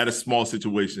 She had a small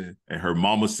situation, and her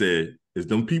mama said, "Is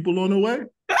them people on the way?"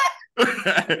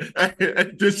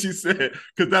 And then she said,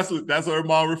 because that's what her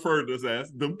mom referred to us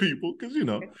as, them people, because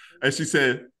And she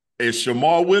said, "Is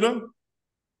Shamar with him?"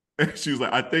 And she was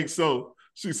like, "I think so."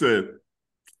 She said,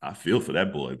 "I feel for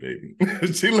that boy, baby."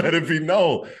 She let it be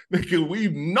known. Nigga,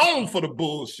 we've known for the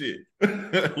bullshit. We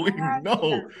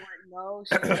know. No,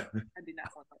 I did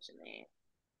not want to man.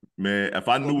 Man, if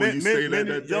I knew when you say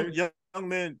that young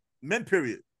men,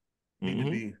 period, need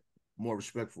to be more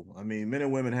respectful. I mean, men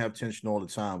and women have tension all the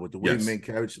time, but the way men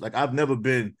carry, like, I've never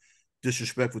been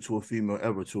disrespectful to a female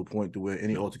ever to a point to where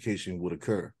any altercation would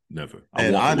occur. Never.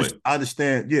 I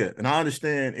understand. Yeah, and I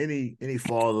understand any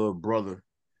father, brother,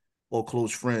 or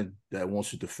close friend that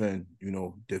wants to defend,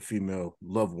 their female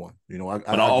loved one.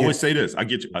 I always say this. I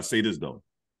get you. I say this though.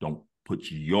 Don't put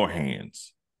your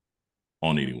hands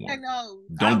on anyone.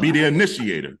 Don't be the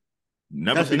initiator.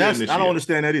 Never be the initiator. I don't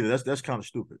understand that either. That's kind of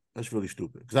stupid. That's really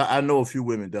stupid. Because I know a few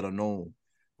women that are known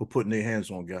for putting their hands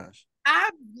on guys.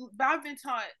 I've been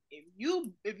taught if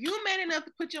you man enough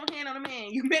to put your hand on a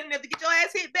man, you man enough to get your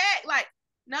ass hit back. Like,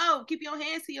 no, keep your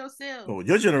hands to yourself. Oh,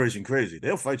 your generation crazy.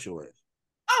 They'll fight your ass.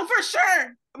 Oh, for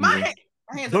sure. My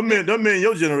hands. Them men,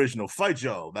 your generation will fight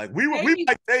y'all. Like we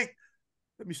might take.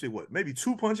 Let me say what? Maybe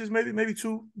 2 punches. Maybe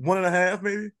 2, 1.5.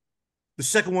 Maybe the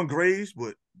second one grazed,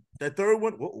 but that third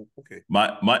one. Whoa, okay.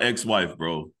 My ex-wife,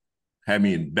 bro, had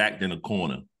me backed in a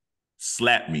corner,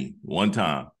 slapped me one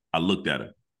time. I looked at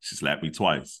her. She slapped me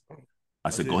twice. I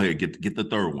said, "Go ahead, get the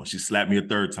third one." She slapped me a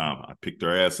third time. I picked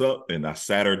her ass up and I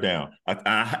sat her down.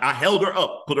 I held her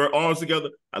up, put her arms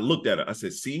together. I looked at her. I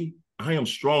said, "See, I am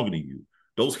stronger than you.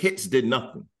 Those hits did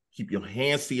nothing. Keep your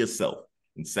hands to yourself."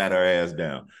 And sat her ass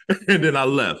down. And then I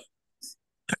left.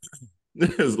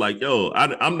 It's like, yo,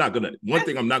 I'm not gonna. One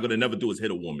thing I'm not gonna never do is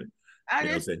hit a woman.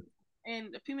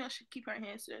 And a female should keep her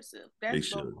hands to herself.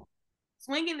 That's bold.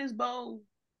 Swinging is bold.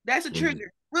 That's a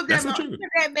trigger.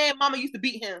 That man mama used to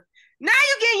beat him. Now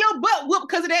you getting your butt whooped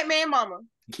because of that man mama.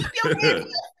 Keep your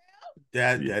hands.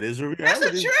 That is a reality. That's a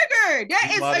trigger.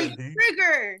 That is a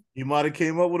trigger. You might have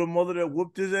came up with a mother that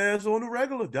whooped his ass on the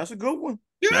regular. That's a good one.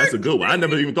 That's a good one. I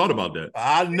never even thought about that.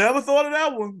 I never thought of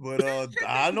that one, but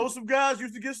I know some guys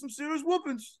used to get some serious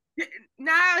whoopings.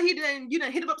 Now you done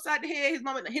hit him upside the head. His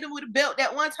mama hit him with a belt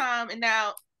that one time, and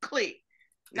now click.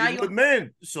 Now but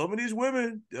man, some of these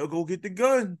women, they'll go get the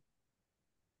gun,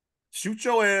 shoot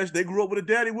your ass. They grew up with a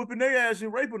daddy whipping their ass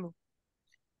and raping them.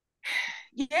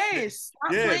 Yes.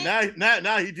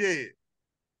 Now he did.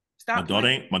 My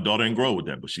daughter ain't grow with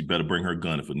that, but she better bring her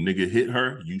gun. If a nigga hit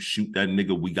her, you shoot that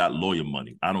nigga. We got lawyer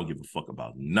money. I don't give a fuck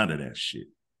about none of that shit.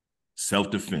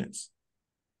 Self-defense.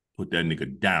 Put that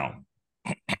nigga down.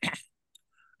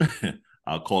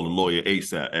 I'll call the lawyer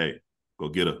ASAP. Hey, go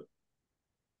get her.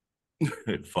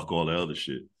 Fuck all the other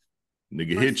shit.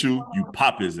 Nigga hit you, you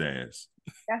pop his ass.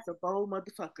 That's a bold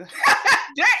motherfucker.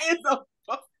 That is a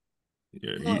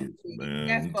Yeah, he is,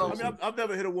 man. I mean, I've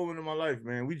never hit a woman in my life,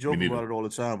 man. We joke about it all the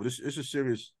time, but it's a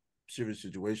serious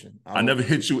situation. I never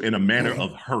hit you in a manner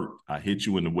of hurt. I hit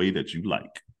you in the way that you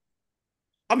like.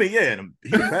 I mean, yeah, and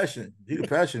he's a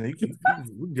passion. We can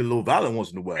get a little violent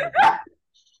once in a while.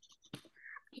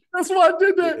 That's why I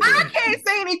did that. I can't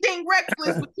say anything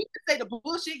reckless, but you can say the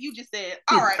bullshit you just said.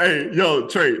 All right. Hey, yo,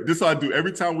 Trey, this is what I do.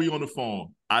 Every time we on the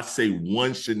phone, I say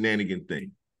one shenanigan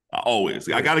thing.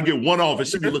 I got to get one off, and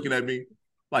she be looking at me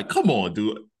like, "Come on,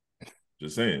 dude."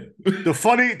 Just saying. The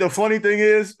funny thing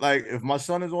is, like, if my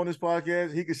son is on this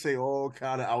podcast, he can say all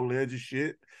kind of outlandish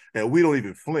shit, and we don't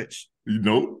even flinch. You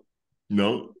know,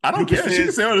 No, I don't care. She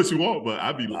can say all that she want, but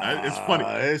it's funny.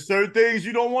 There's certain things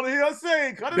you don't want to hear us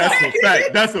say. Cut it That's out. a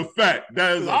fact. That's a fact.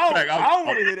 That is a fact. I don't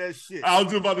want to hear that shit. I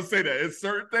was just about to say that. It's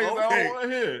certain things I don't want to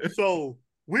hear. So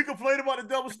we complain about the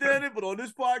double standard, but on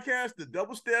this podcast, the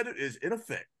double standard is in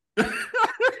effect.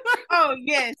 Oh,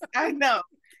 yes, I know.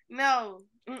 No.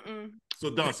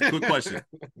 So, Dancia, quick question.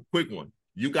 Quick one.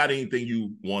 You got anything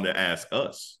you want to ask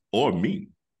us or me?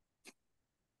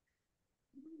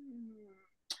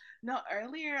 No,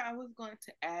 earlier I was going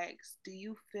to ask, do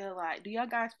y'all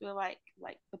guys feel like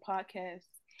the podcast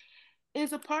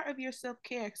is a part of your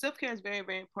self-care? Self-care is very,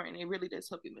 very important. It really does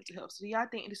help your mental health. So do y'all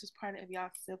think this is part of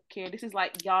y'all self-care? This is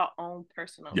like y'all own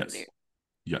personal care.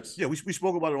 Yes. Yeah, we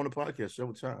spoke about it on the podcast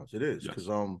several times. It is because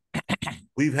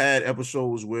we've had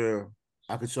episodes where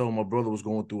I could tell my brother was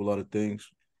going through a lot of things.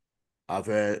 I'm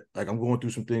going through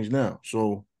some things now.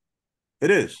 So it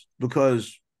is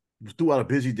because throughout a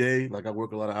busy day, like I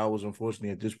work a lot of hours, unfortunately,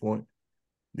 at this point.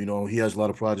 You know, he has a lot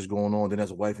of projects going on, then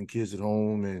has a wife and kids at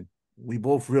home, and we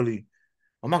both really,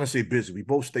 I'm not gonna say busy, we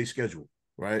both stay scheduled,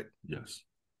 right? Yes.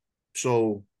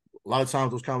 So a lot of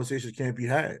times those conversations can't be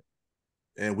had.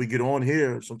 And we get on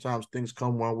here, sometimes things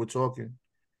come while we're talking.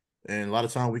 And a lot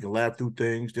of times we can laugh through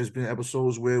things. There's been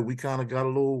episodes where we kind of got a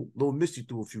little misty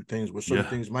through a few things where certain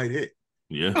things might hit.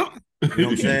 Yeah. You know what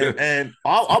I'm saying? And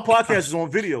our podcast is on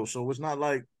video, so it's not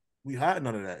like we hide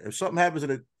none of that. If something happens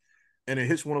and it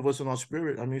hits one of us in our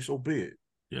spirit, I mean, so be it.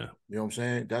 Yeah. You know what I'm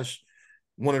saying? That's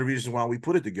one of the reasons why we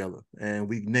put it together. And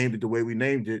we named it the way we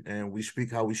named it, and we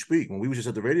speak how we speak. When we was just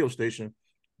at the radio station,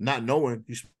 not knowing,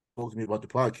 he spoke to me about the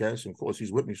podcast, and of course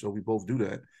he's with me, so we both do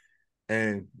that.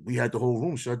 And we had the whole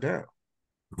room shut down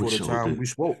for the time we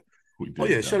spoke.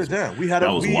 Shut it down. We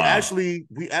actually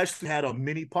had a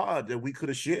mini pod that we could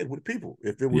have shared with people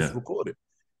if it was recorded.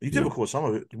 You did record some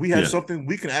of it. We had something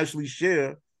we can actually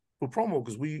share for promo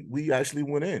because we actually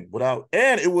went in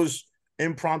and it was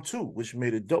impromptu, which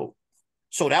made it dope.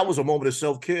 So that was a moment of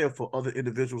self-care for other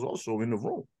individuals also in the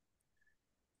room.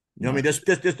 You know what I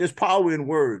mean? There's power in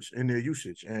words in their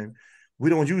usage, and we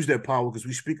don't use that power because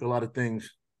we speak a lot of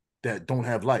things that don't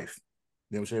have life.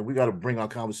 You know what I'm saying? We got to bring our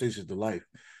conversations to life.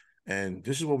 And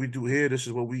this is what we do here. This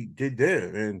is what we did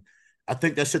there. And I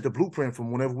think that set the blueprint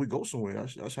from whenever we go somewhere.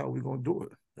 That's how we're going to do it.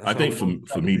 I think for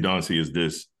me, Dancia, is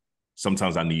this.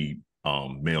 Sometimes I need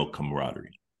male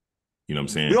camaraderie. You know what I'm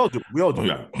saying? We all do.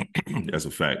 Yeah, that's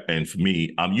a fact. And for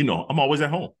me, I'm always at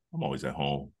home. I'm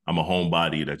a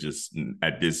homebody that just,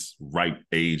 at this ripe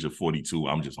age of 42,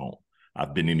 I'm just home.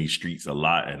 I've been in these streets a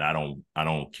lot, and I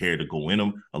don't care to go in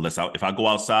them unless if I go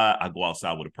outside, I go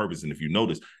outside with a purpose. And if you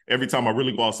notice, every time I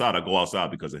really go outside, I go outside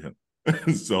because of him.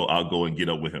 So I'll go and get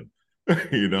up with him.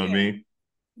 You know what I mean?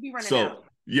 Be running out.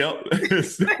 Yep.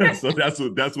 So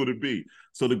that's what it be.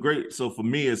 So for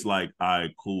me, it's like, all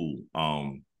right, cool.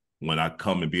 When I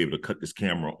come and be able to cut this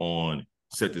camera on,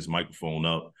 set this microphone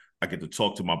up, I get to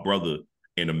talk to my brother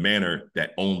in a manner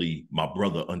that only my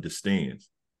brother understands.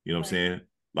 You know what I'm saying?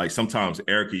 Like sometimes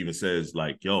Erica even says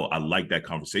like, yo, I like that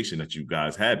conversation that you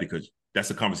guys had because that's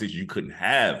a conversation you couldn't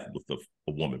have with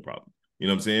a woman probably. You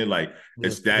know what I'm saying? Like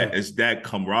it's that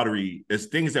camaraderie. It's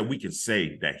things that we can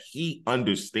say that he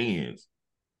understands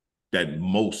that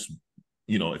most,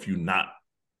 if you're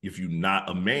not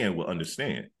a man will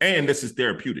understand. And this is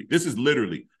therapeutic. This is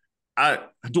literally, I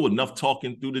do enough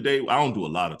talking through the day. I don't do a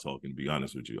lot of talking, to be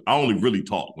honest with you. I only really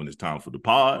talk when it's time for the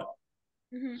pod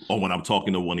or when I'm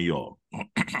talking to one of y'all.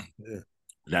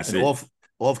 That's it.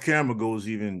 Off camera goes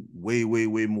even way, way,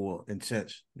 way more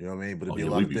intense. You know what I mean? But there'll be a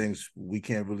lot of things we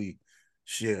can't really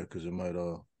share because it might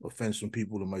offend some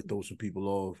people. It might throw some people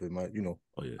off. It might,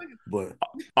 But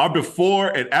our before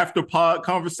and after pod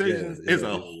conversations is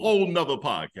a whole nother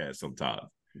podcast sometimes.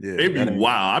 Yeah. It'd be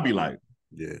wild. I'd be like,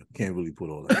 can't really put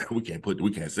all that. we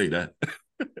can't say that.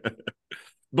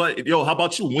 But how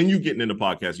about you? When you getting into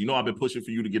podcasting? I've been pushing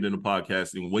for you to get into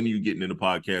podcasting. When are you getting into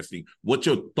podcasting? What's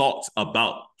your thoughts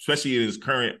about, especially in this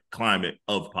current climate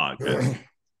of podcasting?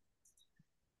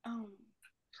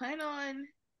 Plan on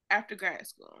after grad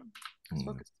school. I'm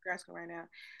focused on grad school right now.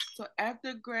 So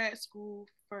after grad school,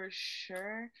 for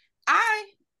sure. I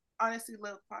honestly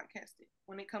love podcasting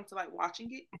when it comes to like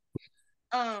watching it.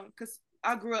 Because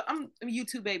I grew up, I'm a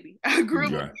YouTube baby. I grew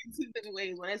up with YouTube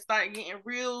anyways. When it started getting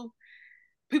real,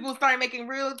 people started making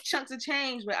real chunks of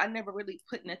change, but I never really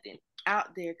put nothing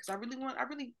out there because I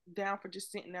really down for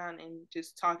just sitting down and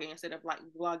just talking instead of like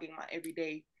vlogging my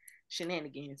everyday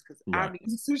shenanigans because I be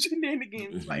some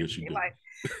shenanigans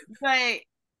but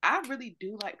I really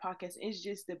do like podcasts. It's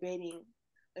just debating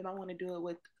if I want to do it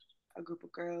with a group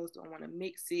of girls. Do I want to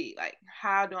mix it? Like,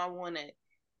 how do I want to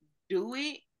do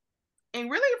it? And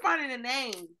really finding a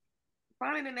name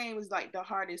finding a name is like the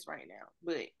hardest right now,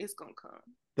 but it's gonna come.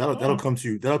 That'll come to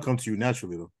you. That'll come to you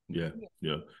naturally though. Yeah.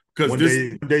 Because one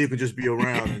day you could just be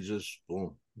around and just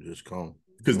boom, just come.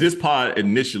 Because this pod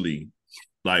initially,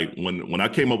 like when I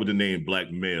came up with the name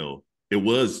Black Male, it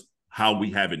was how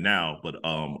we have it now. But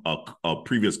a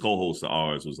previous co-host of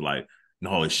ours was like,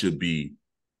 no, it should be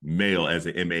male as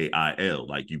an MAIL,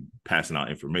 like you passing out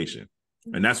information.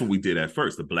 And that's what we did at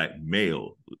first, the Black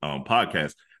Male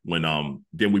podcast. When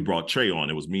then we brought Trey on.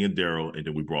 It was me and Daryl, and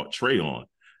then we brought Trey on.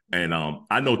 And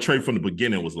I know Trey from the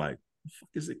beginning was like, what the fuck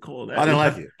is it called? That? I didn't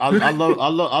like it. I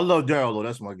love Daryl though.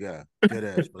 That's my guy. Dead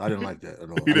ass, but I didn't like that at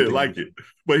all. He didn't like it.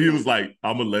 But he was like,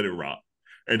 I'm gonna let it rock.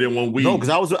 And then when we because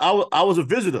I was a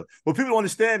visitor. What people don't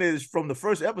understand is from the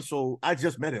first episode, I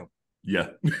just met him. Yeah,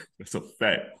 that's a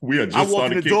fact. We are just I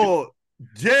walked in the door.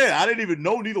 Yeah, I didn't even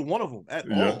know neither one of them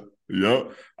at all. Yeah.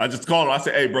 I just called him. I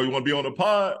said, hey, bro, you want to be on the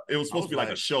pod? It was supposed to be like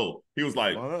a show. He was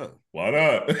like, why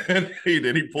not? And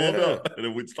then he pulled up, and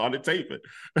then we started taping.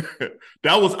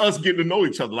 That was us getting to know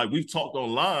each other. Like, we've talked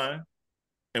online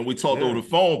and we talked over the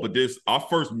phone, but our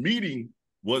first meeting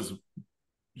was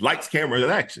lights, camera, and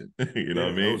action. You know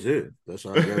what I mean? That was it. That's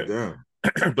how I got down.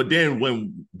 But then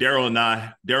when Daryl and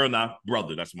I,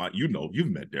 brother, that's you've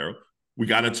met Daryl. We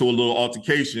got into a little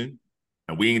altercation.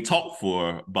 And we ain't talked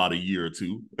for about a year or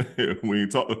two. We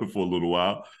ain't talked for a little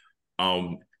while.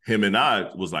 Him and I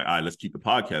was like, all right, let's keep the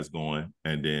podcast going.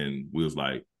 And then we was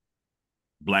like,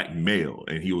 Black Male.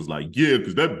 And he was like, yeah,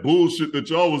 because that bullshit that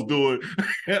y'all was doing.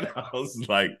 And I was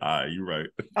like, all right, you're right.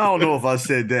 I don't know if I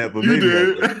said that, but you maybe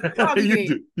did. I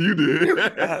did. You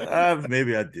did.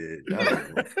 Maybe I did. I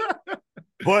don't know.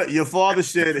 But your father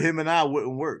said him and I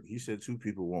wouldn't work. He said two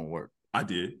people won't work. I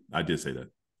did say that.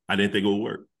 I didn't think it would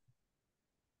work.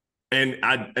 And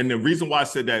the reason why I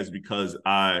said that is because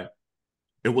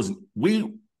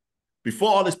before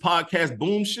all this podcast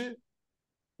boom shit,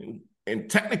 and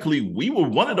technically we were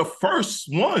one of the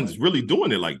first ones really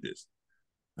doing it like this.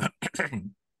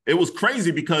 It was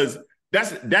crazy because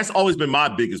that's always been my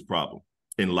biggest problem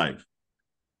in life.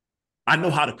 I know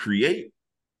how to create,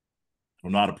 I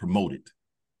don't know how to promote it.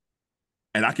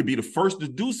 And I could be the first to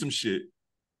do some shit,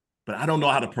 but I don't know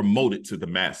how to promote it to the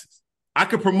masses. I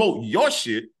could promote your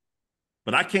shit,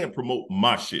 but I can't promote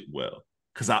my shit well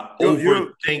because I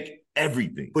overthink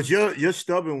everything. But you're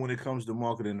stubborn when it comes to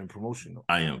marketing and promotion, though.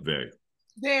 I am very.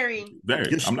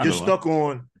 You're stuck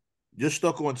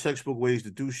on textbook ways to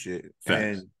do shit.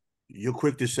 Facts. And you're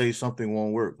quick to say something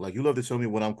won't work. Like, you love to tell me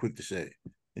what I'm quick to say.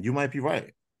 And you might be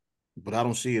right, but I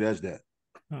don't see it as that.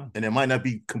 Huh. And it might not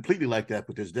be completely like that,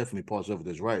 but there's definitely parts of it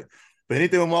that's right. But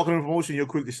anything with marketing and promotion, you're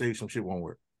quick to say some shit won't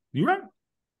work. You're right.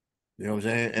 You know what I'm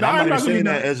saying? And I'm not even saying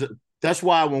that that's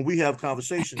why when we have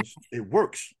conversations, it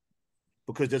works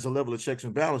because there's a level of checks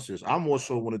and balances. I more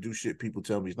so want to do shit people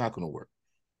tell me it's not going to work.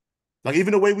 Like,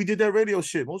 even the way we did that radio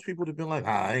shit, most people would have been like,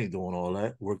 I ain't doing all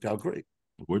that. Worked out great.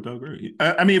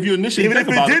 I mean, if you initially if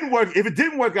it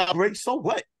didn't work out great, so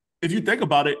what? If you think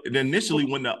about it, then initially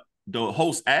when the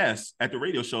host asked at the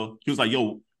radio show, he was like,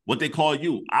 yo, what they call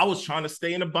you? I was trying to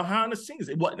stay in the behind the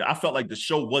scenes. I felt like the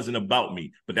show wasn't about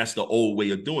me, but that's the old way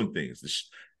of doing things.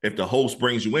 If the host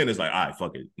brings you in, it's like, all right,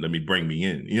 fuck it. Let me bring me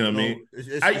in. You know what I mean?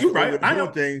 You're right. I know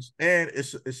things, and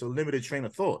it's a limited train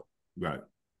of thought. Right.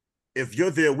 If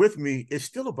you're there with me, it's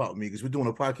still about me because we're doing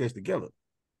a podcast together.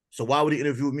 So why would he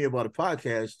interview me about a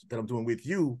podcast that I'm doing with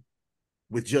you,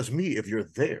 with just me, if you're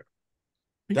there?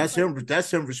 That's him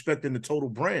respecting the total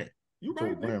brand. You're total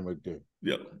right, brand right there.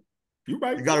 Yep. You're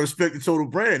right. You gotta respect the total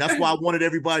brand. That's why I wanted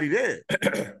everybody there.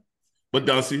 But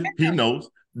Dancia, he knows.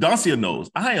 Dancia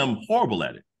knows. I am horrible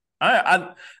at it.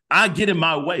 I get in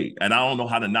my way, and I don't know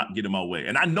how to not get in my way.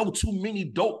 And I know too many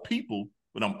dope people,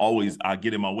 but I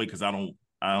get in my way because I don't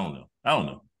know.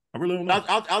 I really don't know.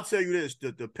 I'll tell you this: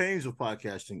 the pains of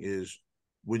podcasting is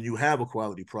when you have a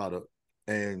quality product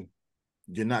and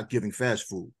you're not giving fast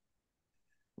food.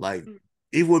 Like,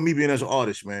 even with me being as an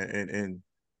artist, man, and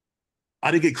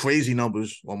I didn't get crazy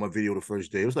numbers on my video the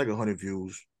first day. It was like 100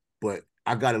 views, but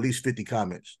I got at least 50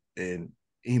 comments and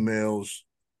emails,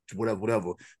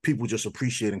 whatever. People just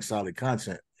appreciating solid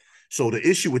content. So the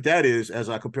issue with that is, as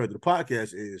I compare it to the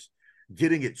podcast, is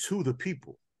getting it to the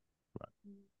people.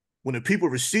 Right. When the people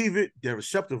receive it, they're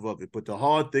receptive of it. But the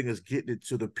hard thing is getting it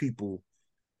to the people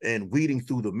and weeding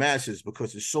through the masses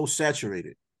because it's so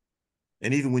saturated.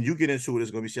 And even when you get into it,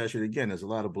 it's going to be saturated again. There's a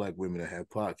lot of Black women that have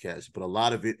podcasts, but a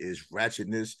lot of it is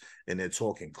ratchetness and they're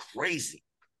talking crazy.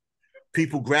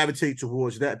 People gravitate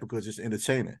towards that because it's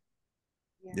entertaining.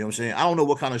 Yeah. You know what I'm saying? I don't know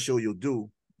what kind of show you'll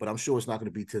do, but I'm sure it's not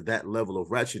going to be to that level of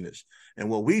ratchetness. And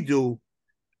what we do,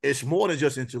 it's more than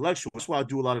just intellectual. That's why I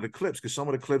do a lot of the clips, because some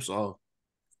of the clips are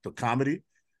the comedy.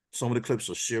 Some of the clips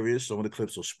are serious. Some of the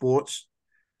clips are sports.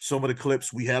 Some of the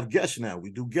clips we have guests now.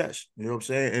 We do guests. You know what I'm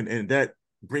saying? And that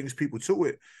brings people to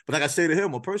it. But like I say to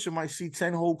him, a person might see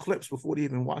 10 whole clips before they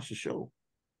even watch the show.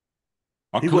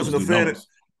 He wasn't a fan.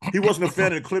 He wasn't a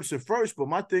fan of the clips at first, but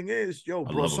my thing is, yo,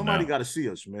 bro, somebody got to see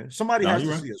us, man. Somebody has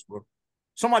to see us, bro.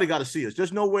 Somebody got to see us.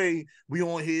 There's no way we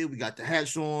on here. We got the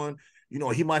hats on. You know,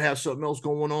 he might have something else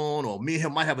going on, or me and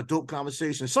him might have a dope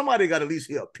conversation. Somebody got to at least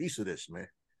hear a piece of this, man.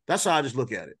 That's how I just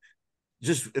look at it.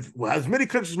 Just as many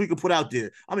clips as we can put out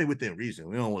there. I mean, within reason.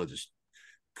 We don't want to just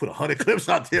put 100 clips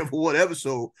out there for whatever.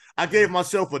 So I gave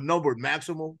myself a number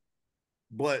maximum,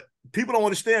 but people don't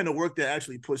understand the work that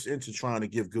actually puts into trying to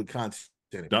give good content.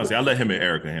 Dancia, I let him and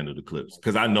Erica handle the clips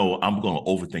because I know I'm going to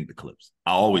overthink the clips.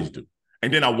 I always do.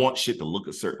 And then I want shit to look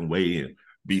a certain way and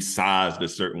be sized a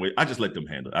certain way. I just let them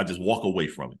handle it. I just walk away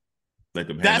from it. Let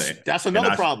them handle it. That's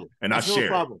another problem. And I share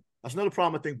it. That's another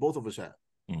problem I think both of us have.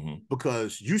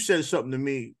 Because you said something to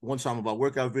me one time about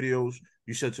workout videos.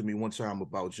 You said to me one time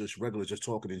about just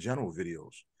talking in general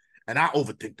videos. And I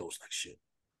overthink those like shit.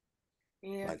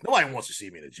 Yeah. Like nobody wants to see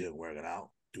me in the gym working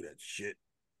out, do that shit.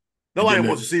 Nobody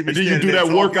wants to see me. And then you do that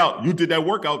workout. You did that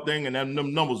workout thing, and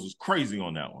them numbers was crazy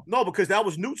on that one. No, because that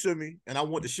was new to me, and I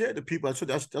want to share it to people. I said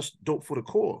that's dope for the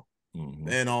core.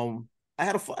 And I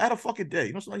had a fucking day.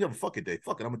 You know, sometimes you have a fucking day.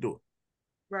 Fuck it, I'm gonna do it.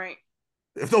 Right.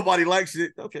 If nobody likes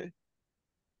it, okay.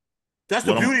 That's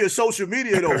the beauty of social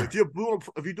media, though. If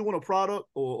you're doing a product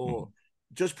or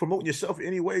just promoting yourself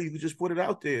anyway, you can just put it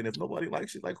out there, and if nobody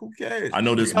likes it, like who cares? I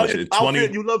know this much.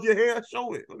 You love your hair,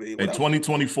 show it. In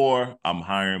 2024, I'm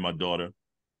hiring my daughter.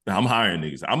 I'm hiring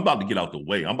niggas. I'm about to get out the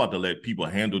way. I'm about to let people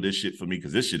handle this shit for me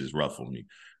because this shit is rough for me.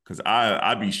 Because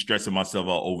I be stressing myself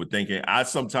out, overthinking. I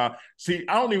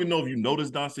don't even know if you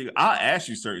noticed, Dancia. I'll ask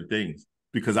you certain things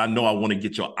because I know I want to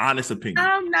get your honest opinion.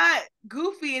 I'm not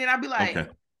goofy, and then I'll be like, okay.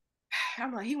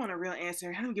 I'm like, he want a real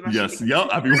answer. Let me get my shit.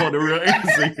 I be wanting a real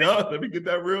answer. Let me get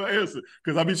that real answer.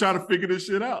 Because I be trying to figure this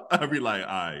shit out. I be like, all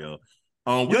right, yo.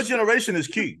 Your generation is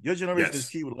key. Your generation is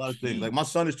key with a lot of things. Like my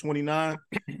son is 29.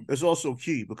 It's also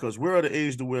key because we're at the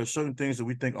age to where certain things that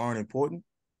we think aren't important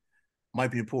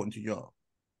might be important to y'all.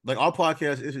 Like our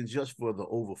podcast isn't just for the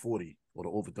over 40 or the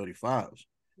over 35s.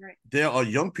 Right. There are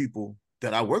young people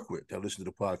that I work with that listen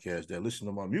to the podcast, that listen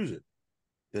to my music,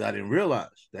 that I didn't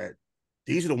realize that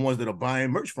these are the ones that are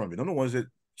buying merch from me. They're the ones that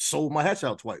sold my hats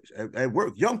out twice at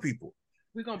work. Young people.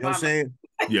 We're gonna buy what I'm saying?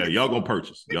 Yeah, y'all gonna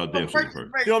purchase. Y'all damn sure purchase.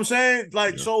 You know what I'm saying?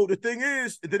 Like, so the thing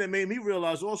is, then it made me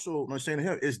realize also, when I'm saying to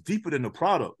him, it's deeper than the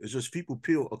product. It's just people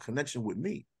feel a connection with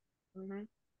me.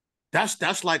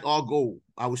 That's like our goal.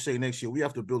 I would say next year, we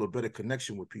have to build a better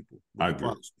connection with people. I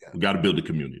agree. We got to build a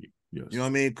community. Yes. You know what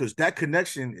I mean? Because that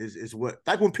connection is what,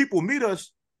 like when people meet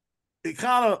us, it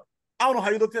kind of, I don't know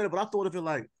how you looked at it, but I thought of it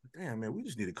like, damn, man, we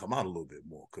just need to come out a little bit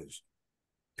more because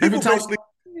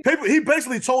he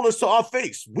basically told us to our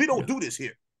face, we don't do this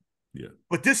here. Yeah.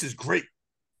 But this is great.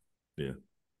 Yeah.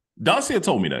 Dancia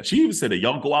told me that. She even said that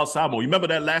y'all go outside more. You remember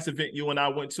that last event you and I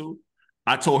went to?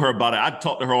 I told her about it. I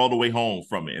talked to her all the way home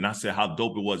from it. And I said how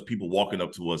dope it was. People walking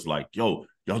up to us like, yo,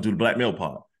 y'all do the Black Male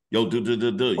Pod. Yo, do.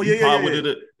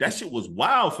 That shit was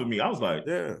wild for me. I was like,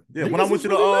 yeah. When I went to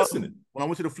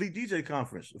the Fleet DJ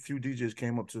conference, a few DJs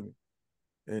came up to me.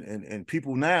 And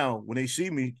people now, when they see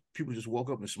me, people just walk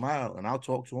up and smile, and I'll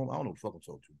talk to them. I don't know what the fuck I'm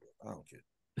talking to, bro. I don't care.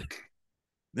 You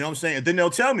know what I'm saying? And then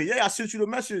they'll tell me, yeah, I sent you the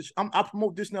message. I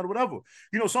promote this now or whatever.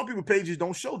 You know, some people pages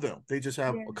don't show them. They just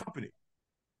have a company.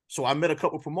 So I met a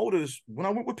couple promoters when I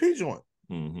went with P-Joint.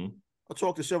 I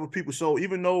talked to several people. So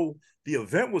even though the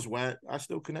event was whack, I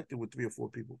still connected with 3 or 4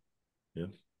 people. Yeah.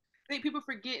 I think people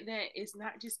forget that it's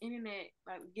not just internet.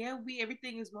 Like,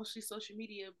 everything is mostly social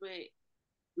media, but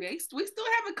we still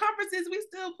having conferences. We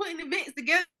still putting events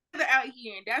together out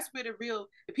here, and that's where the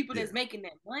people that's making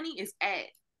that money is at.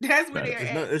 That's where they're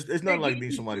at. It's nothing like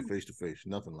meeting somebody face to face.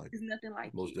 Nothing like it's nothing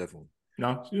like most definitely.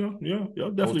 No, yeah,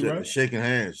 definitely right. Shaking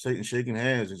hands and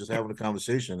just having a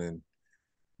conversation and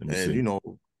you know,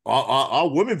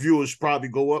 our women viewers probably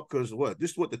go up because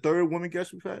this is the 3rd women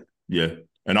guest we've had. Yeah,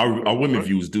 and our women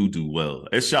views do well.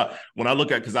 It's shot when I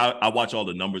look at because I watch all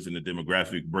the numbers and the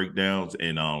demographic breakdowns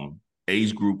and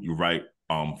age group. You're right.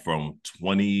 From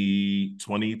 20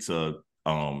 to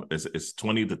it's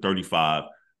 20 to 35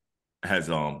 has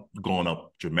gone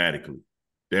up dramatically.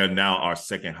 They're now our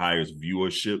second highest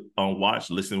viewership on watch,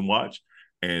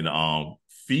 and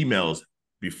females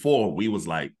before we was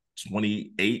like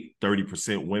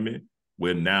 28-30% women.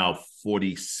 We're now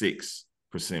 46%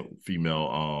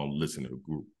 female listener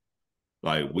group.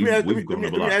 Like we've grown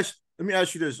up a lot. Let me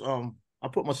ask you this. I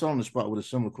put myself on the spot with a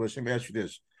similar question. Let me ask you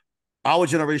this. Our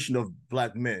generation of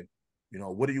Black men, You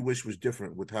know, what do you wish was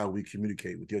different with how we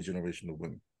communicate with your generation of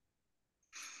women?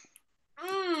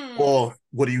 Or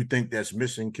what do you think that's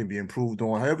missing, can be improved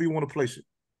on, however you want to place it?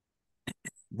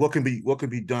 What can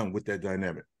be done with that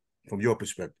dynamic from your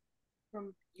perspective?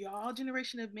 From y'all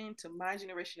generation of men to my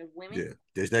generation of women. Yeah,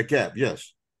 there's that gap.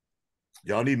 Yes,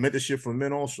 y'all need mentorship from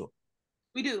men also.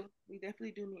 We do. We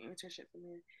definitely do need mentorship from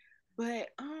men. But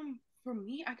for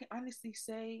me, I can honestly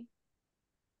say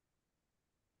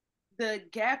the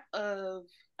gap of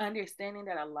understanding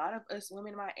that a lot of us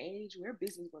women my age, we're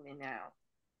business women now.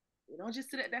 We don't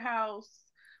just sit at the house.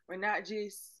 We're not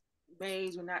just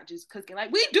maids. We're not just cooking.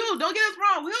 Like we do. Don't get us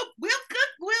wrong. We'll cook.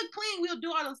 We'll clean. We'll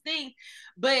do all those things.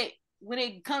 But when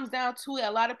it comes down to it,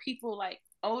 a lot of people like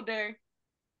older,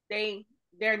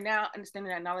 they're now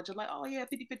understanding that knowledge of like, oh yeah,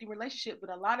 50-50 relationship. But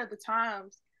a lot of the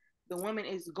times, the woman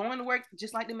is going to work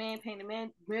just like the man, paying the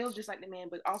man bills just like the man,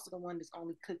 but also the one that's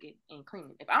only cooking and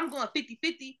cleaning. If I'm going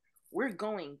 50-50, we're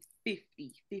going 50-50.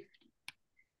 So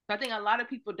I think a lot of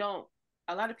people don't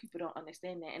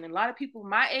understand that. And a lot of people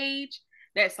my age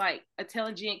that's like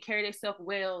intelligent, carry themselves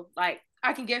well, like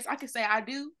I can say I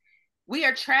do. We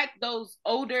attract those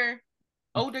older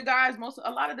guys.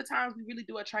 A lot of the times we really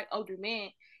do attract older men.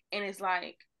 And it's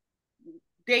like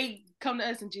they come to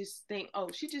us and just think, oh,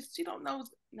 she don't know.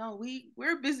 No,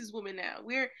 we're businesswomen now.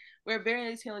 We're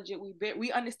very intelligent.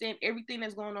 We understand everything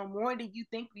that's going on more than you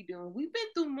think we do. We've been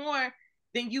through more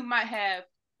than you might have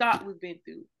thought we've been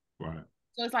through. Right.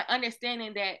 So it's like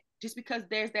understanding that just because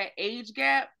there's that age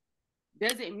gap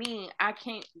doesn't mean I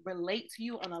can't relate to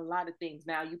you on a lot of things.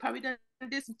 Now you probably done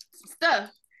this some stuff.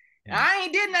 Yeah. I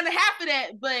ain't did none of half of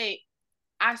that, but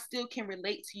I still can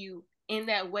relate to you in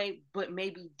that way, but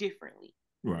maybe differently.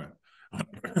 Right.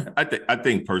 I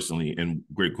think personally, and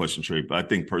great question, Trey, but I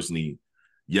think personally,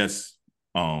 yes,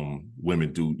 younger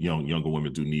women do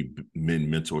need men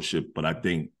mentorship, but I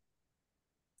think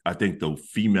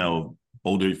the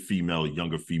older female,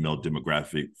 younger female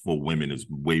demographic for women is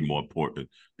way more important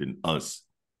than us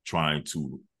trying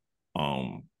to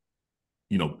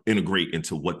integrate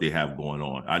into what they have going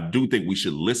on. I do think we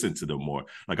should listen to them more.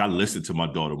 Like I listen to my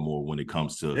daughter more when it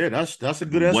comes to that's a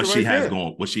good answer. What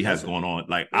she has going on.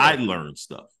 Like I learn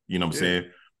stuff. You know what I'm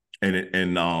saying?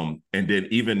 And then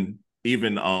even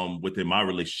within my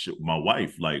relationship with my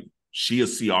wife, like she'll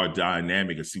see our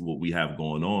dynamic and see what we have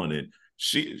going on, and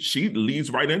she leads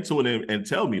right into it and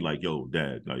tell me like, yo,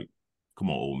 dad, like, come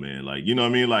on, old man. Like, you know what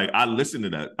I mean? Like, I listen to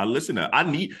that.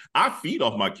 I feed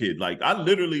off my kid. Like, I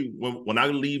literally, when I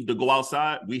leave to go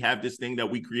outside, we have this thing that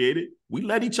we created. We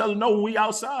let each other know when we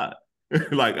outside.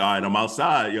 Like, all right, I'm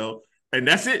outside, yo. And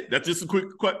that's it. That's just a quick,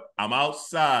 I'm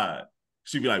outside.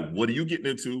 She'd be like, what are you getting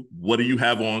into? What do you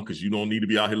have on? Because you don't need to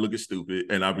be out here looking stupid.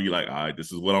 And I'd be like, all right,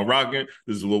 this is what I'm rocking.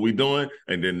 This is what we're doing.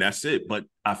 And then that's it. But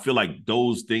I feel like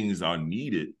those things are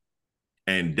needed.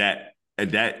 And that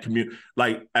community,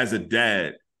 like as a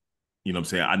dad, you know what I'm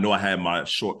saying? I know I had my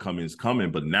shortcomings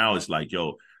coming, but now it's like,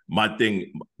 yo, my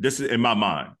thing, this is in my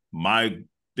mind. My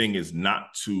thing is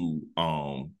not to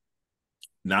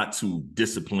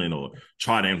discipline or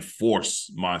try to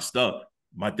enforce my stuff.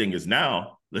 My thing is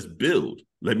now, let's build.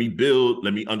 Let me build.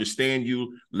 Let me understand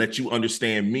you. Let you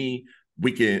understand me.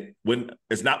 When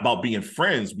it's not about being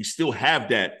friends, we still have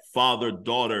that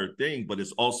father-daughter thing, but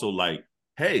it's also like,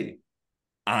 hey,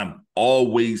 I'm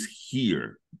always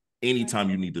here anytime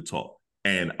you need to talk.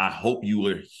 And I hope you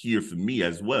are here for me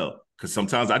as well. Because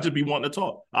sometimes I just be wanting to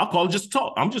talk. I'll call it just to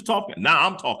talk. I'm just talking. Now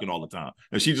I'm talking all the time.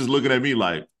 And she just looking at me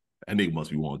like, that nigga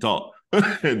must be wanting to talk.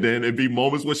 And then it'd be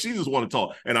moments where she just want to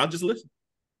talk. And I'll just listen.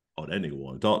 Oh, that nigga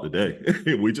want to talk today.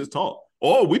 We just talk.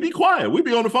 Or we be quiet. We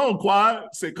be on the phone quiet,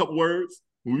 say a couple words.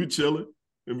 We be chilling.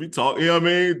 And we talk. You know what I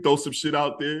mean? Throw some shit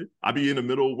out there. I be in the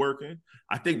middle of working.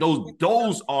 I think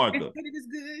those are the... It is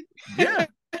good. Yeah.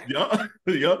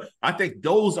 I think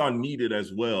those are needed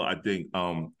as well. I think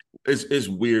it's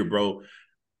weird, bro.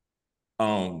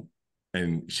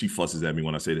 And she fusses at me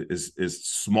when I say that. It's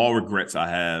small regrets I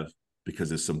have because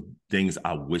there's some things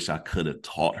I wish I could have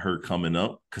taught her coming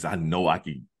up because I know I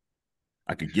could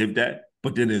give that.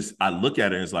 But then I look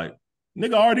at it and it's like,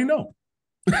 nigga, I already know.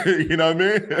 You know what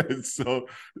I mean? So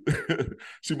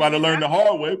she might have learned the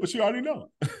hard way, but she already know.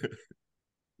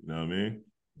 You know what I mean?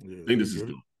 Yeah, I think this is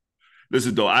dope. This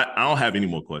is dope. I don't have any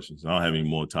more questions. I don't have any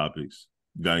more topics.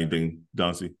 You got anything,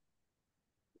 Dancia?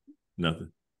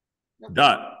 Nothing. Nope.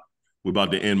 Dot, we're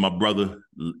about to end, my brother,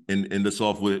 end this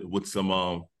off with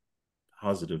some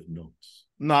positive notes.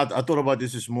 No, I thought about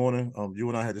this morning. You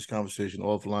and I had this conversation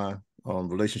offline,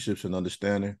 relationships and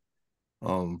understanding.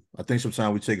 I think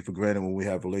sometimes we take it for granted when we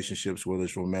have relationships, whether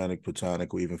it's romantic,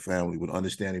 platonic, or even family, with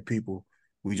understanding people.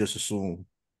 We just assume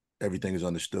everything is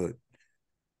understood.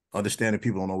 understanding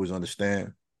people don't always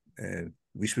understand. And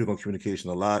we speak on communication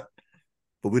a lot,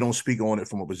 but we don't speak on it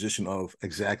from a position of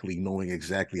exactly knowing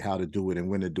exactly how to do it and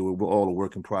when to do it. We're all a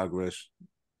work in progress.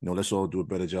 Let's all do a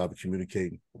better job of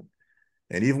communicating.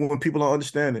 And even when people don't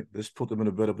understand it, let's put them in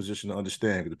a better position to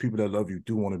understand. Because the people that love you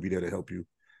do want to be there to help you.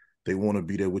 They want to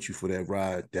be there with you for that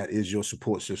ride. That is your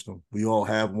support system. We all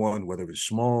have one, whether it's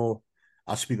small.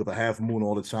 I speak of a half moon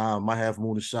all the time. My half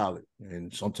moon is solid.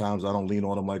 And sometimes I don't lean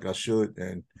on them like I should.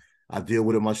 And I deal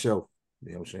with it myself.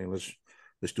 You know what I'm saying?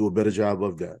 Let's do a better job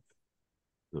of that.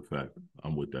 The fact.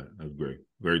 I'm with that. That's great.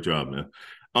 Great job, man.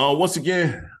 Once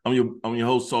again, I'm your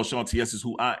host, Sean T.S. is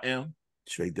who I am.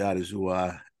 Straight Dot is who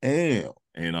I am.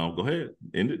 And go ahead.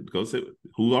 End it. Go say,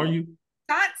 who are you?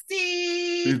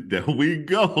 Dancia. There we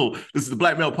go. This is the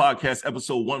Black Male Podcast,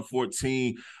 episode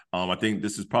 114. I think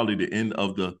this is probably the end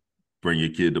of the Bring Your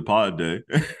Kid to Pod Day.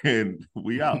 And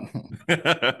we out.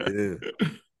 Yeah.